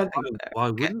 I don't think.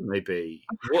 Why wouldn't they be?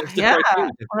 What's the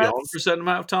criteria? To be on for a certain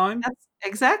amount of time?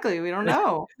 Exactly. We don't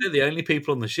know. They're the only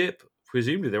people on the ship.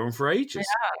 Presumably, they're on for ages.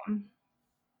 Yeah.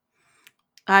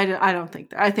 I don't think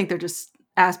that. I think they're just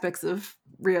aspects of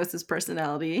Rios's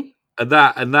personality. And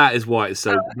that is why it's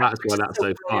so. That's why that's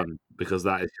so fun, because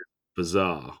that is just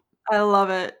bizarre. I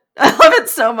love it. I love it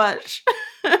so much.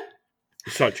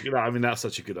 That's such a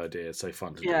good idea. It's so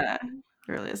fun to do. Yeah, it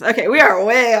really is. Okay, we are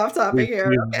way off topic here.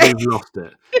 We've lost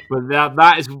it. But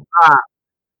that is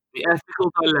the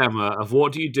ethical dilemma of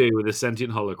what do you do with a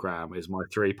sentient hologram is my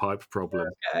 3-pipe problem.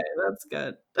 Okay, that's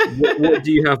good. What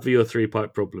do you have for your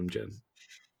 3-pipe problem, Jen?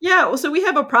 Yeah, well, so we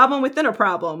have a problem within a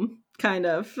problem, kind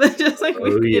of. Just like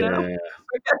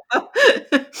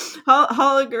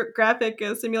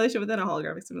holographic simulation within a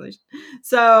holographic simulation.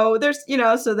 So there's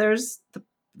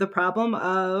the problem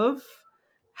of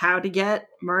how to get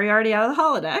Moriarty out of the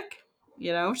holodeck,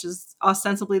 which is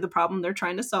ostensibly the problem they're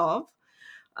trying to solve.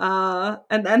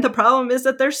 And then the problem is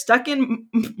that they're stuck in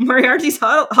Moriarty's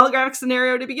holographic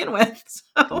scenario to begin with.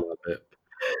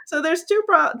 So there's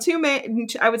two main.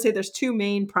 I would say there's two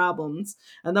main problems,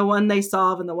 and the one they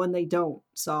solve and the one they don't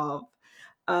solve.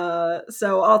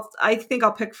 So I think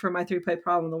I'll pick for my 3-pipe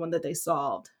problem the one that they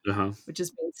solved, which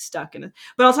is being stuck in it.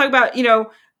 But I'll talk about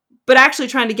but actually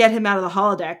trying to get him out of the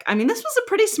holodeck. I mean, this was a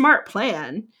pretty smart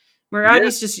plan.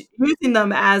 Moriarty's just using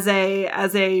them as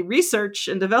a research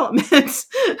and development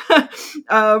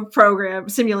program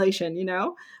simulation,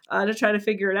 to try to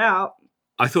figure it out.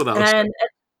 I thought that was.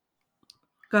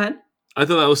 Go ahead. I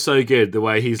thought that was so good. The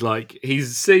way he's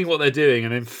seeing what they're doing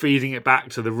and then feeding it back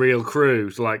to the real crew.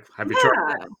 To have you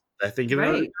tried that? They're thinking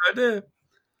about a good idea.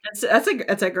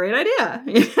 That's a great idea,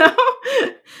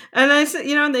 And I said,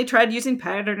 and they tried using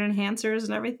pattern enhancers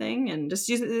and everything, and just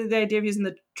using the idea of using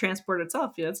the transport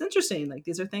itself. It's interesting. Like,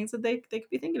 these are things that they could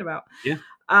be thinking about. Yeah.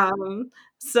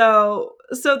 So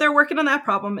they're working on that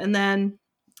problem, and then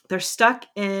they're stuck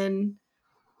in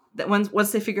that.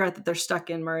 Once they figure out that they're stuck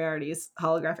in Moriarty's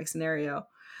holographic scenario,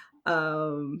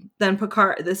 then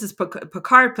Picard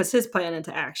puts his plan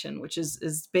into action, which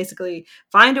is basically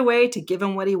find a way to give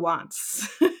him what he wants.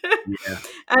 Yeah.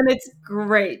 And it's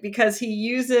great because he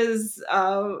uses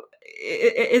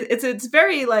it's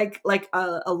very like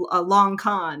a long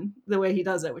con the way he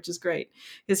does it, which is great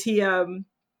because he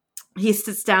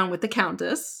sits down with the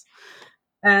Countess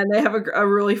and they have a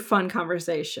really fun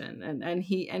conversation, and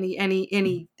he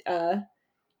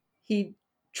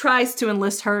tries to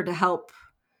enlist her to help.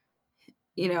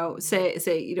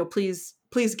 Say,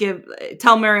 please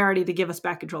tell Moriarty to give us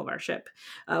back control of our ship.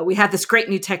 We have this great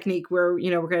new technique where,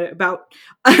 we're going to about,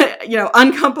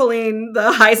 uncoupling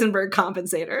the Heisenberg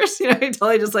compensators. He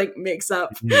totally just makes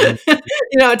up, a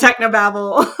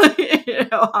technobabble,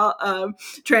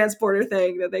 transporter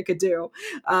thing that they could do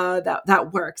that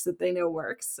works, that they know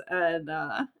works. And,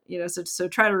 so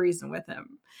try to reason with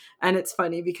him. And it's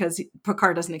funny because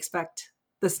Picard doesn't expect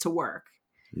this to work.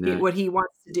 No. What he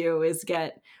wants to do is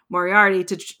get Moriarty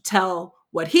to tell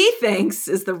what he thinks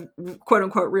is the quote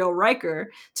unquote real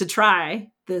Riker to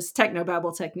try this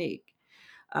technobabble technique.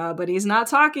 But he's not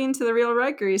talking to the real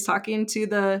Riker. He's talking to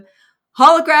the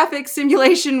holographic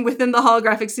simulation within the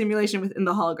holographic simulation within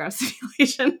the holographic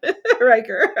simulation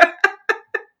Riker,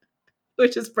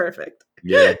 which is perfect.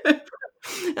 Yeah.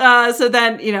 So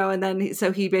then,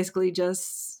 so he basically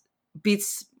just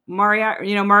beats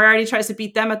Moriarty tries to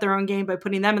beat them at their own game by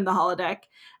putting them in the holodeck,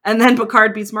 and then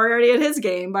Picard beats Moriarty at his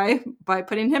game by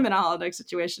putting him in a holodeck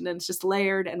situation, and it's just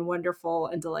layered and wonderful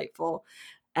and delightful.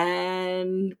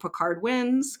 And Picard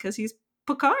wins because he's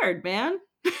Picard, man.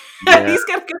 Yeah. He's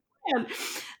got a good plan.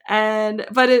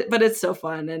 But it's so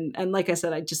fun, and like I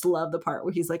said, I just love the part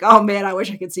where he's like, "Oh man, I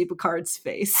wish I could see Picard's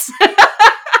face."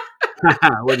 He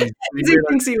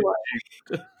thinks he won.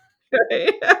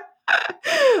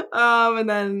 And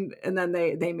then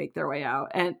they make their way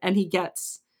out, and he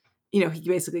gets, he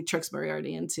basically tricks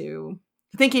Moriarty into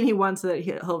thinking he wants that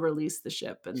he'll release the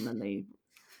ship, and then they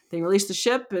release the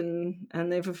ship, and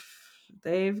they've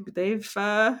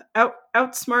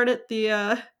outsmarted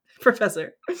the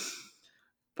professor.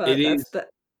 But it is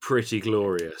pretty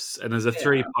glorious, and as a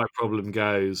 3-part problem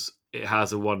goes, it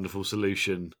has a wonderful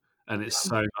solution, and it's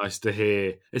so nice to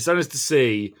hear. It's so nice to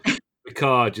see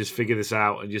Picard just figure this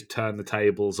out and just turn the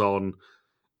tables on,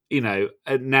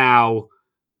 now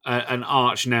an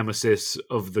arch nemesis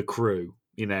of the crew.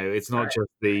 It's not just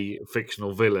the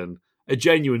fictional villain, a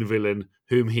genuine villain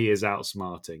whom he is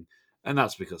outsmarting. And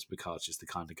that's because Picard's just the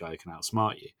kind of guy who can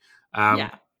outsmart you.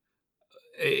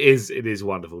 It is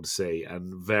wonderful to see,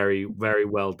 and very, very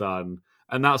well done.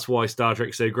 And that's why Star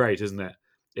Trek's so great, isn't it?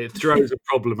 It throws a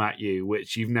problem at you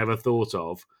which you've never thought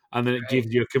of, and then it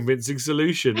gives you a convincing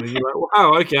solution, and you're like,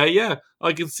 "Wow, okay, yeah,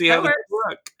 I can see how that would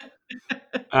work."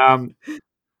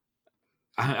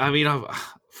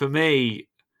 For me,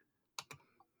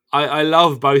 I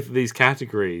love both of these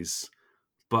categories,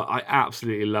 but I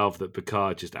absolutely love that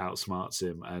Picard just outsmarts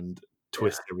him and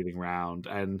twists everything around,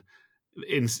 and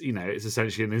it's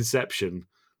essentially an Inception.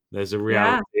 There's a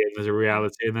reality, and there's a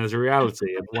reality, and there's a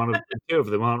reality, and two of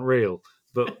them aren't real.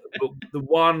 But the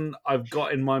one I've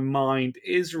got in my mind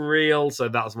is real, so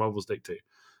that's what we'll stick to.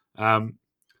 I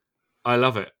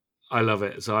love it.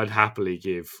 So I'd happily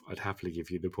give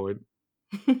you the point.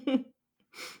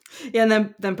 And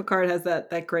then Picard has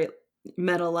that great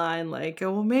meta line, like,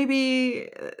 "Oh, well, maybe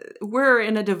we're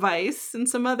in a device in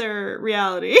some other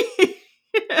reality."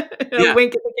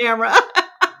 Wink at the camera.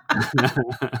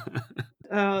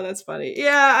 Oh, that's funny.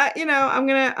 Yeah, I'm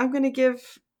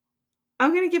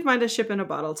gonna give mine to Ship in a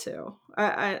Bottle too.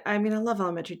 I love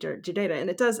Elementary Data, and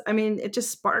it does. It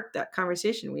just sparked that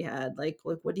conversation we had. Like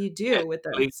what do you do with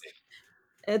this?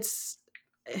 It's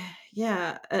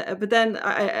but then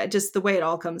I just, the way it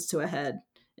all comes to a head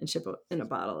in Ship in a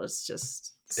Bottle is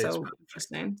just so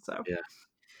interesting. So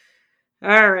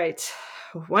all right,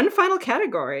 one final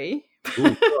category.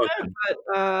 Ooh,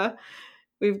 but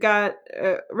we've got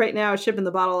right now, Ship in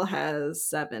the Bottle has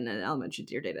 7 and Elementary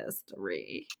Dear Data has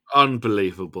 3.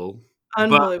 Unbelievable.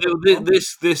 But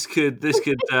this could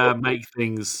make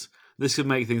things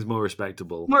more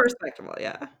respectable. More respectable,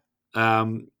 yeah.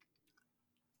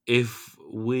 If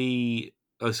we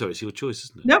sorry, it's your choice,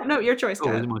 isn't it? No, your choice.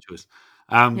 Oh, it's my choice.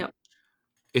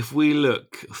 If we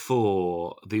look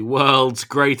for the world's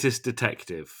greatest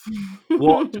detective,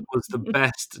 what was the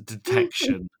best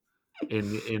detection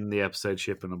in the episode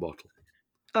Ship in a Bottle?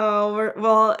 Oh,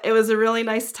 well, it was a really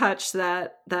nice touch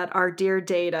that our dear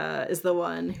Data is the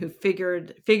one who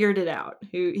figured it out.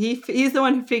 He's the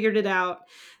one who figured it out,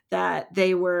 that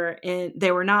they were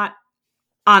not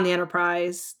on the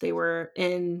Enterprise. They were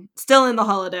still in the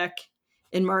holodeck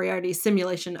in Moriarty's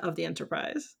simulation of the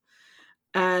Enterprise.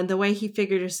 And the way he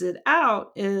figures it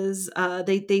out is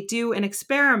they do an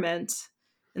experiment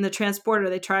in the transporter.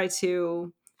 They try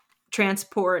to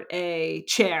transport a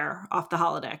chair off the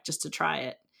holodeck just to try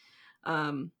it.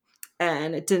 And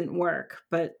it didn't work.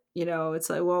 But, it's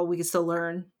like, well, we can still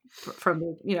learn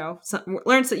from, you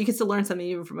can still learn something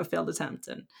even from a failed attempt.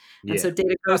 And so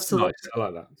Data goes to nice. I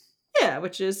like that. Yeah,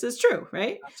 which is true,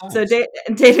 right? So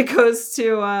Data goes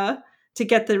to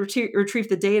get retrieve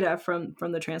the data from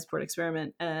the transport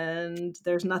experiment, and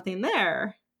there's nothing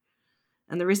there.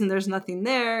 And the reason there's nothing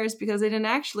there is because they didn't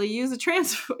actually use a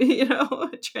transporter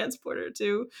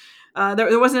to.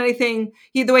 There wasn't anything.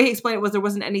 The way he explained it was there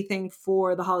wasn't anything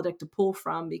for the holodeck to pull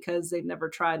from, because they've never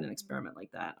tried an experiment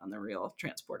like that on the real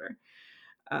transporter.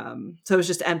 So it was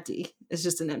just empty. It's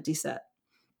just an empty set,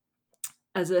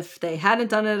 as if they hadn't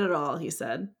done it at all. He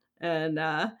said, and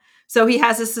so he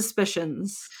has his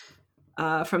suspicions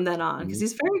from then on, because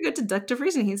he's very good deductive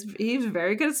reasoning. He's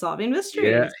very good at solving mysteries.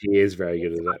 Yeah, he is very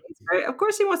good at that. Of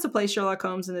course, he wants to play Sherlock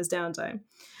Holmes in his downtime,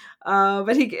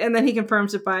 but then he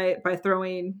confirms it by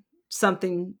throwing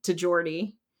something to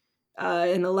Geordi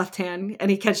in the left hand,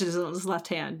 and he catches it in his left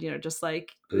hand. Just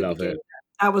like love it.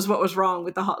 that was what was wrong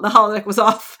with the holodeck was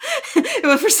off. It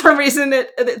was, for some reason,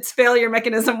 its failure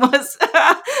mechanism was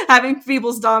having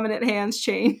people's dominant hands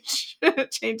change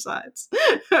sides.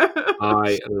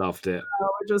 I loved it.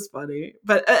 Which was funny.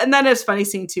 But and then it's funny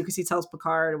seeing too, because he tells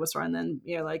Picard what's wrong. And then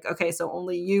you're like, okay, so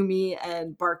only Yumi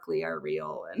and Barclay are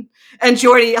real, and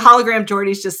Geordi, hologram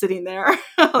Geordi's just sitting there.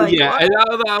 Like, yeah, what? and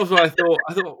that was what I thought.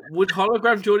 I thought, would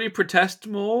hologram Geordi protest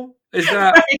more? Is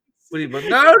that right?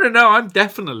 No, I'm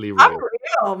definitely real. I'm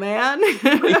real, man.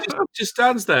 He just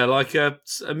stands there like a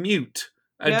mute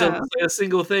and doesn't say a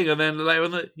single thing, and then later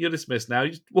on, you're dismissed now.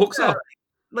 He just walks off.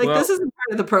 Like, this isn't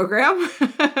part of the program.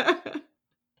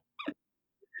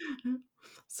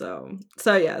 So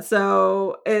yeah.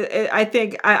 So I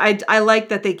think I like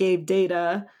that they gave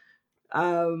Data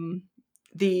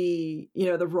the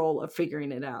role of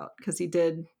figuring it out, because he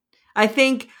did. I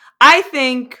think,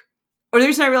 or the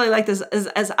reason I really like this is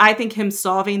as I think him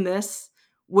solving this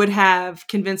would have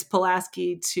convinced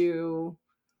Pulaski to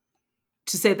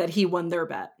say that he won their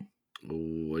bet.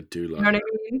 Oh, I do like You know that. what I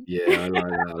mean? Yeah, I like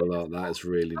that a lot. That is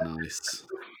really nice.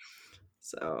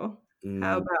 So,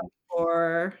 how about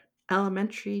for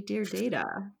Elementary Dear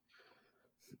Data?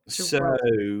 So,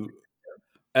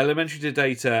 Elementary Dear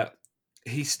Data,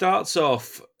 he starts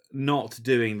off not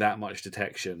doing that much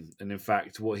detection, and in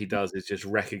fact, what he does is just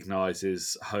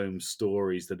recognizes Holmes'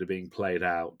 stories that are being played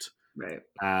out, right?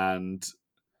 And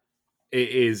it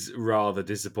is rather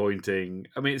disappointing.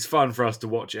 I mean, it's fun for us to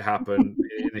watch it happen,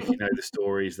 and if you know the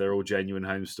stories, they're all genuine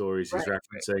Holmes stories he's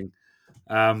referencing.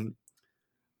 And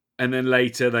then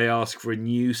later they ask for a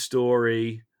new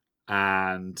story,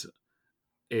 and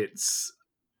it's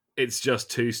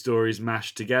just two stories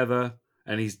mashed together,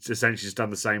 and he's essentially just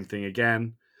done the same thing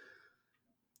again.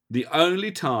 The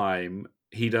only time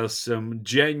he does some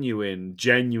genuine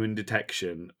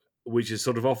detection, which is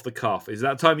sort of off the cuff, is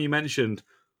that time you mentioned,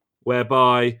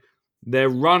 whereby they're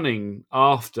running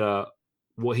after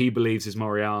what he believes is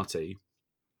Moriarty,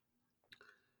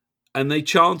 and they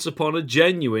chance upon a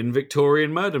genuine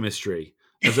Victorian murder mystery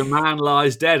as a man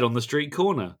lies dead on the street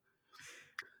corner.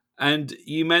 And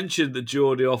you mentioned that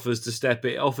Geordi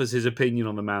offers his opinion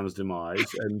on the man's demise,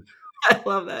 and I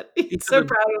love that. He's so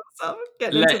proud of himself.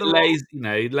 Getting into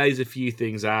the lays a few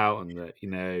things out, and that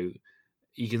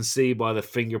you can see by the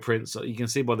fingerprints, you can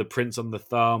see by the prints on the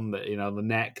thumb that on the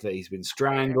neck that he's been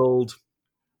strangled.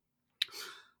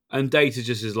 And Data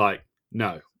just is like,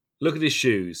 no, look at his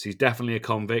shoes. He's definitely a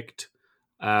convict.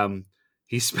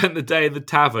 He spent the day in the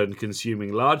tavern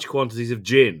consuming large quantities of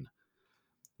gin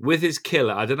with his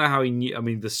killer. I don't know how he knew. I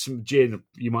mean, the gin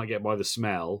you might get by the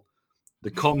smell. The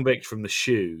convict from the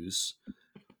shoes.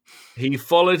 He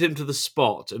followed him to the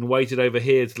spot and waited over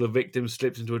here till the victim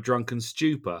slipped into a drunken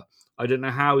stupor. I don't know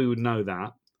how he would know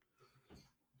that.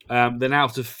 Then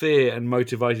out of fear and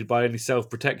motivated by only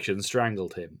self-protection,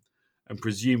 strangled him. And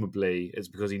presumably it's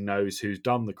because he knows who's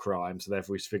done the crime, so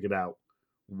therefore he's figured out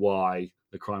why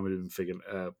the crime would have been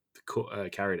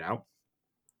carried out.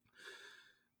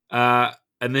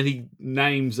 And then he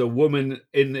names a woman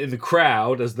in the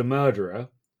crowd as the murderer.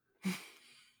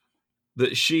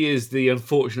 That she is the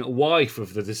unfortunate wife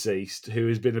of the deceased who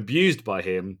has been abused by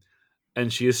him,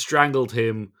 and she has strangled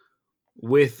him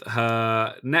with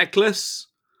her necklace,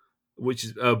 which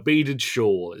is a beaded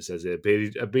shawl, it says here,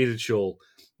 a beaded shawl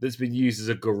that's been used as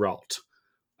a garrote.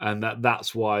 And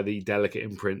that's why the delicate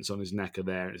imprints on his neck are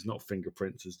there, and it's not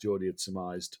fingerprints, as Geordi had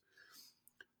surmised.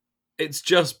 It's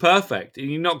just perfect. And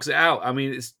he knocks it out. I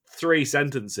mean, it's 3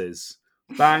 sentences.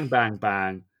 Bang, bang,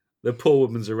 bang. The poor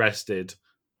woman's arrested.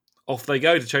 Off they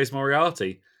go to chase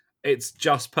Moriarty. It's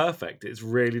just perfect. It's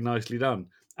really nicely done.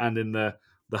 And in the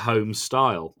Holmes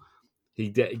style. He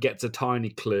gets a tiny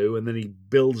clue, and then he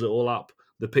builds it all up,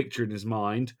 the picture in his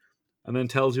mind, and then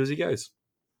tells you as he goes.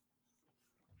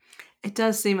 It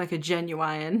does seem like a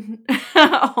genuine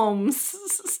Holmes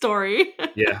story.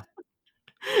 Yeah.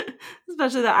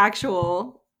 Especially the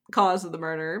actual cause of the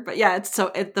murder. But yeah,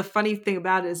 the funny thing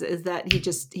about it is that he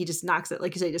just knocks it,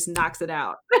 like you say, just knocks it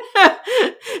out.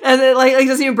 And it like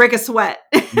doesn't even break a sweat.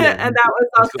 Yeah. And that was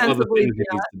ostensibly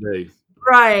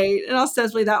right. And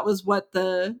ostensibly that was what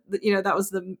that was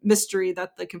the mystery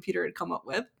that the computer had come up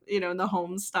with, in the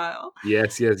Holmes style.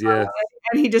 Yes. And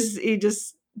he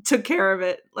just took care of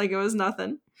it like it was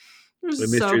nothing. It was the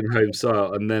mystery in Holmes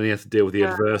style, and then he has to deal with the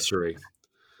adversary.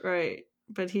 Right.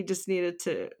 But he just needed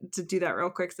to do that real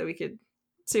quick so we could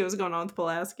see what was going on with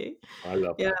Pulaski. I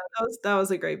love that. Yeah, that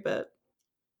was a great bit.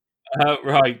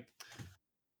 Right.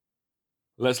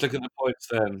 Let's look at the points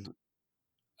then.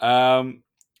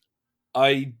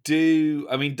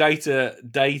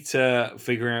 Data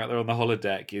figuring out they're on the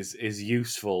holodeck is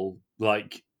useful.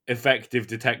 Like, effective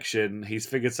detection. He's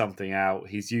figured something out.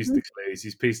 He's used the clues.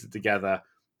 He's pieced it together.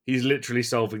 He's literally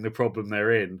solving the problem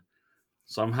they're in.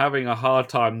 So I'm having a hard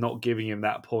time not giving him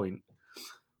that point.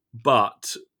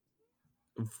 But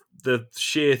the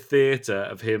sheer theatre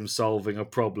of him solving a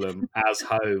problem as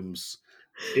Holmes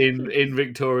in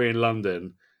Victorian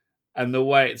London, and the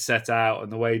way it's set out,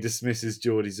 and the way he dismisses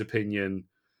Geordie's opinion,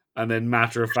 and then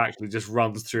matter-of-factly just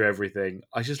runs through everything.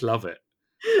 I just love it.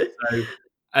 So,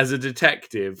 as a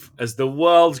detective, as the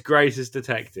world's greatest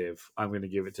detective, I'm going to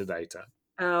give it to Data.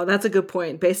 Oh, that's a good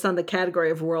point. Based on the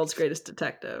category of world's greatest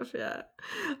detective, yeah,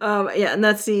 and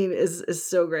that scene is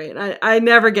so great. I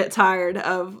never get tired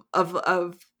of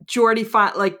Geordie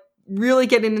really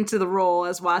getting into the role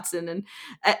as Watson,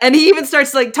 and he even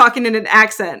starts like talking in an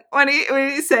accent when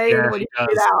he's saying when he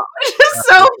figured it out. It's just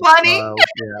so funny.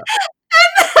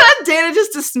 And Dana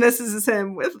just dismisses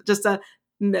him with just a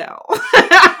no.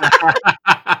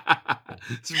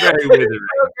 It's very withering.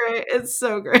 It's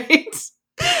so great.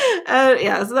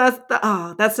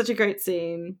 So that's such a great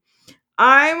scene.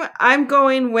 I'm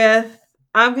going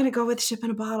to go with Ship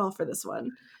in a Bottle for this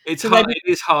one. It's hard. It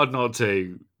is hard not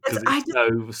to, because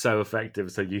it's so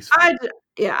effective, so useful.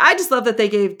 I just love that they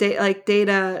gave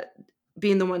Data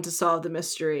being the one to solve the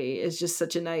mystery is just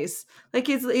such a nice, like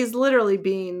he's literally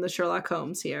being the Sherlock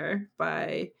Holmes here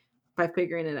by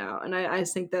figuring it out, and I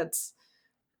just think that's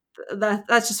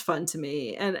just fun to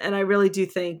me, and I really do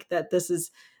think that this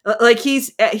is like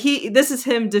this is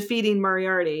him defeating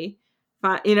Moriarty,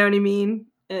 you know what I mean?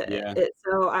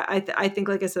 So I think,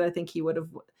 like I said, I think he would have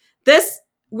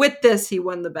he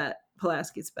won the bet,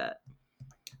 Pulaski's bet.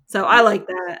 So I like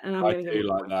that, and I do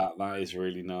like that. That is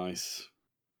really nice.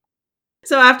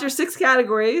 So after 6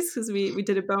 categories, because we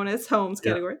did a bonus Holmes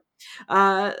category,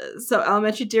 so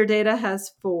Elementary Dear Data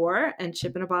has 4, and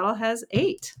Ship in a Bottle has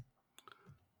 8.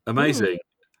 Amazing.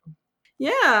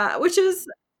 Yeah,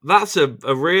 that's a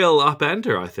real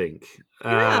upender, I think.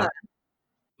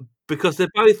 Because they're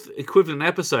both equivalent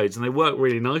episodes and they work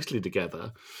really nicely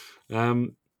together.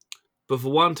 But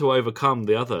for one to overcome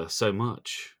the other so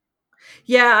much.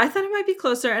 Yeah, I thought it might be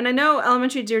closer. And I know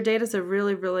Elementary Dear Data is a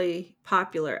really, really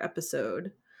popular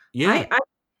episode. Yeah.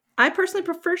 I personally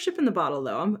prefer Ship in the Bottle,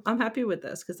 though. I'm happy with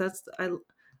this because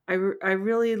I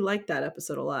really like that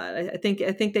episode a lot. I think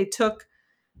they took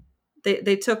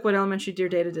what Elementary Dear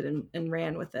Data did and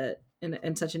ran with it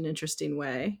in such an interesting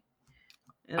way.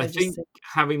 And I think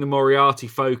having the Moriarty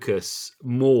focus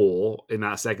more in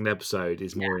that second episode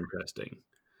is more interesting.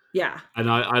 Yeah. And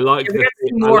I like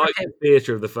the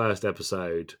theatre of the first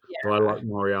episode, but I like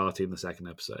Moriarty in the second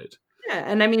episode. Yeah,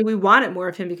 and I mean, we wanted more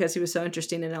of him because he was so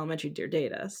interesting in Elementary Dear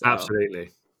Data. So.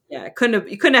 Absolutely. Yeah, you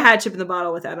couldn't have had Chip in the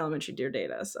Bottle without Elementary Dear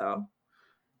Data. So.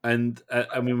 And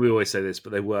I mean, we always say this,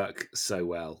 but they work so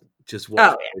well. Just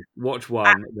watch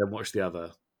one, then watch the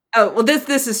other. Oh well,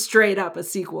 this is straight up a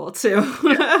sequel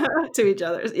to to each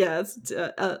other. Yeah,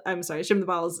 I'm sorry, Ship in the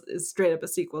Bottle is straight up a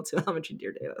sequel to Elementary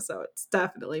Dear Data, so it's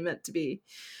definitely meant to be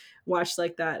watched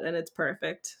like that, and it's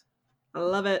perfect. I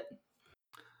love it.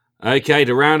 Okay,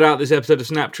 to round out this episode of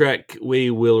Snap Trek,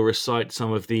 we will recite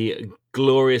some of the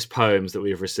glorious poems that we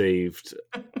have received.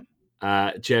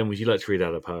 Jen, would you like to read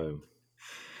out a poem?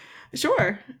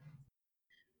 Sure.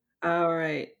 All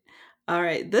right.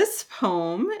 This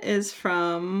poem is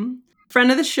from friend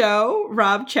of the show,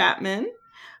 Rob Chapman,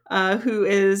 who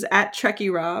is at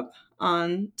Trekkie Rob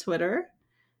on Twitter.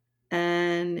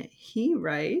 And he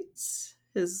writes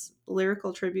his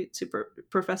lyrical tribute to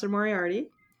Professor Moriarty.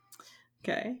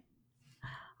 Okay.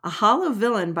 A hollow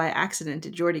villain by accident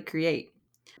did Geordie create,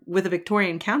 with a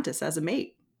Victorian countess as a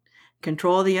mate.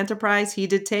 Control of the Enterprise he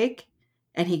did take,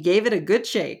 and he gave it a good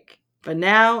shake. But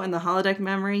now, in the holodeck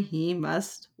memory, he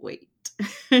must wait.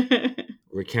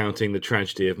 Recounting the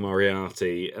tragedy of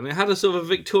Moriarty. And it had a sort of a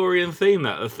Victorian theme,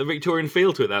 the Victorian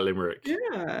feel to it, that limerick.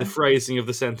 Yeah. The phrasing of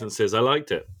the sentences. I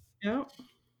liked it. Yeah.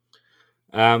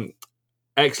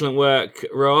 Excellent work,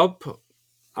 Rob.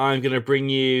 I'm going to bring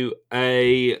you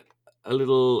a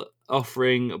little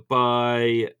offering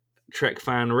by Trek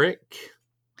fan Rick.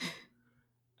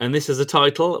 And this is a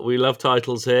title. We love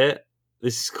titles here.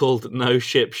 This is called No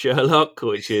Ship Sherlock,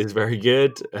 which is very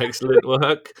good. Excellent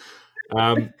work.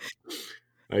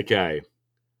 Okay.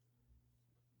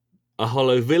 A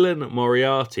hollow villain,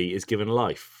 Moriarty, is given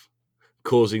life,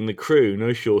 causing the crew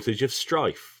no shortage of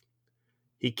strife.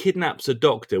 He kidnaps a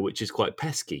doctor, which is quite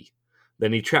pesky.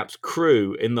 Then he traps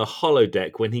crew in the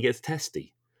holodeck when he gets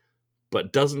testy,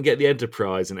 but doesn't get the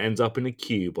Enterprise and ends up in a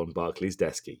cube on Barclay's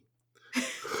desky.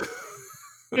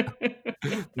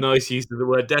 Nice use of the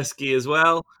word desky as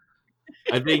well.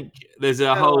 I think there's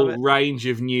a whole range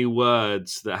of new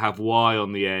words that have Y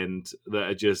on the end that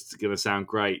are just going to sound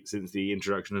great since the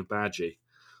introduction of Badgie.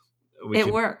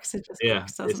 It works. It just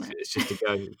works, doesn't it? It's just a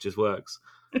go. It just works.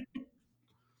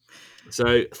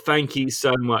 So thank you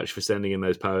so much for sending in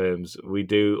those poems. We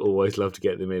do always love to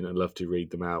get them in and love to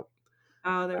read them out.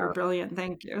 Oh, they were brilliant.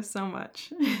 Thank you so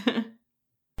much.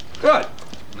 Good.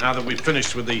 Now that we've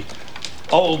finished with the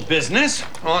old business,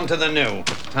 on to the new.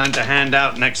 Time to hand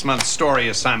out next month's story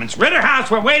assignments.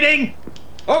 Ritterhouse, we're waiting!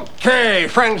 Okay,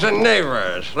 friends and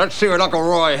neighbors, let's see what Uncle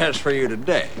Roy has for you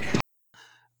today.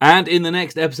 And in the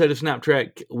next episode of Snap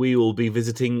Trek, we will be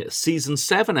visiting Season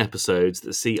 7 episodes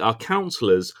that see our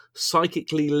counselors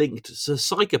psychically linked to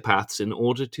psychopaths in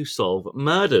order to solve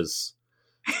murders.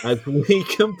 As we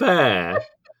compare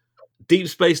Deep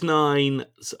Space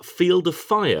Nine's Field of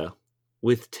Fire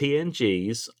with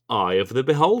TNG's Eye of the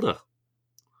Beholder.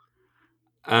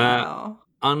 Wow.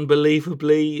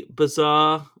 Unbelievably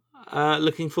bizarre.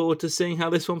 Looking forward to seeing how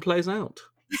this one plays out.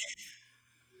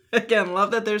 Again,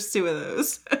 love that there's two of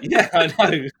those. Yeah,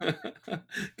 I know.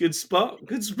 Good spot.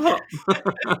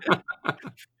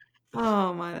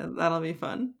 Oh my, that'll be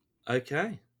fun.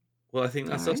 Okay. Well, I think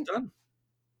that's us done.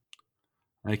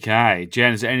 Okay.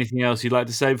 Jen, is there anything else you'd like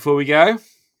to say before we go?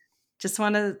 Just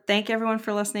want to thank everyone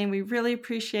for listening. We really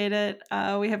appreciate it.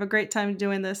 We have a great time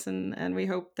doing this, and we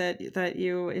hope that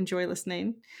you enjoy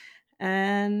listening.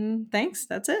 And thanks.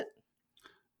 That's it.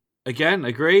 Again,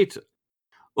 agreed.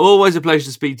 Always a pleasure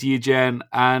to speak to you, Jen,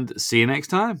 and see you next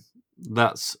time.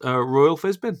 That's Royal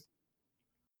Fizbin.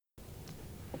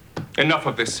 Enough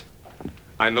of this.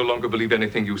 I no longer believe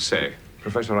anything you say.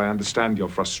 Professor, I understand your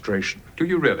frustration. Do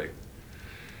you really?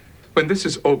 When this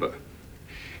is over,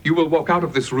 you will walk out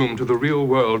of this room to the real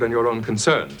world and your own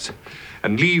concerns,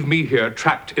 and leave me here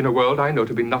trapped in a world I know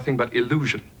to be nothing but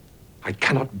illusion. I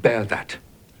cannot bear that.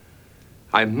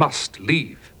 I must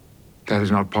leave. That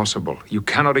is not possible. You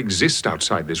cannot exist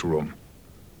outside this room.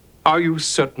 Are you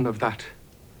certain of that?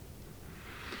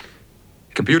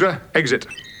 Computer, exit.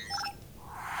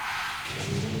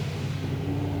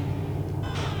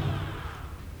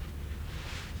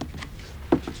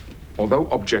 Although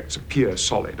objects appear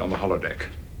solid on the holodeck,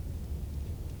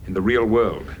 in the real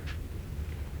world,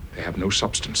 they have no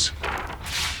substance.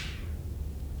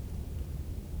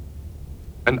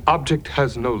 An object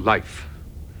has no life.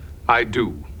 I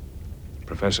do.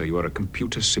 Professor, you are a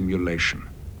computer simulation.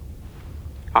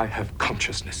 I have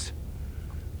consciousness.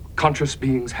 Conscious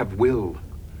beings have will.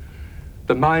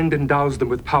 The mind endows them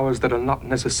with powers that are not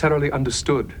necessarily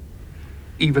understood,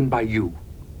 even by you.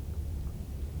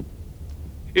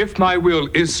 If my will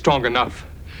is strong enough,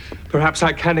 perhaps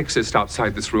I can exist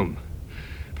outside this room.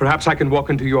 Perhaps I can walk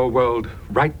into your world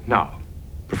right now.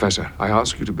 Professor, I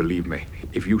ask you to believe me.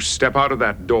 If you step out of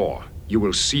that door, you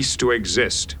will cease to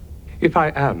exist. If I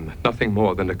am nothing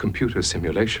more than a computer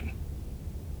simulation,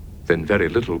 then very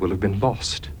little will have been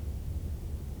lost.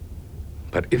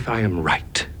 But if I am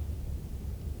right,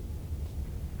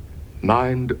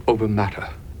 mind over matter,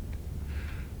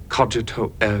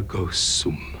 cogito ergo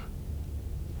sum.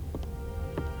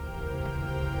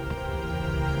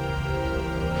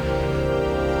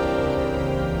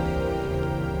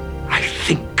 I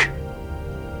think,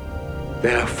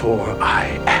 therefore I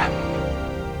am.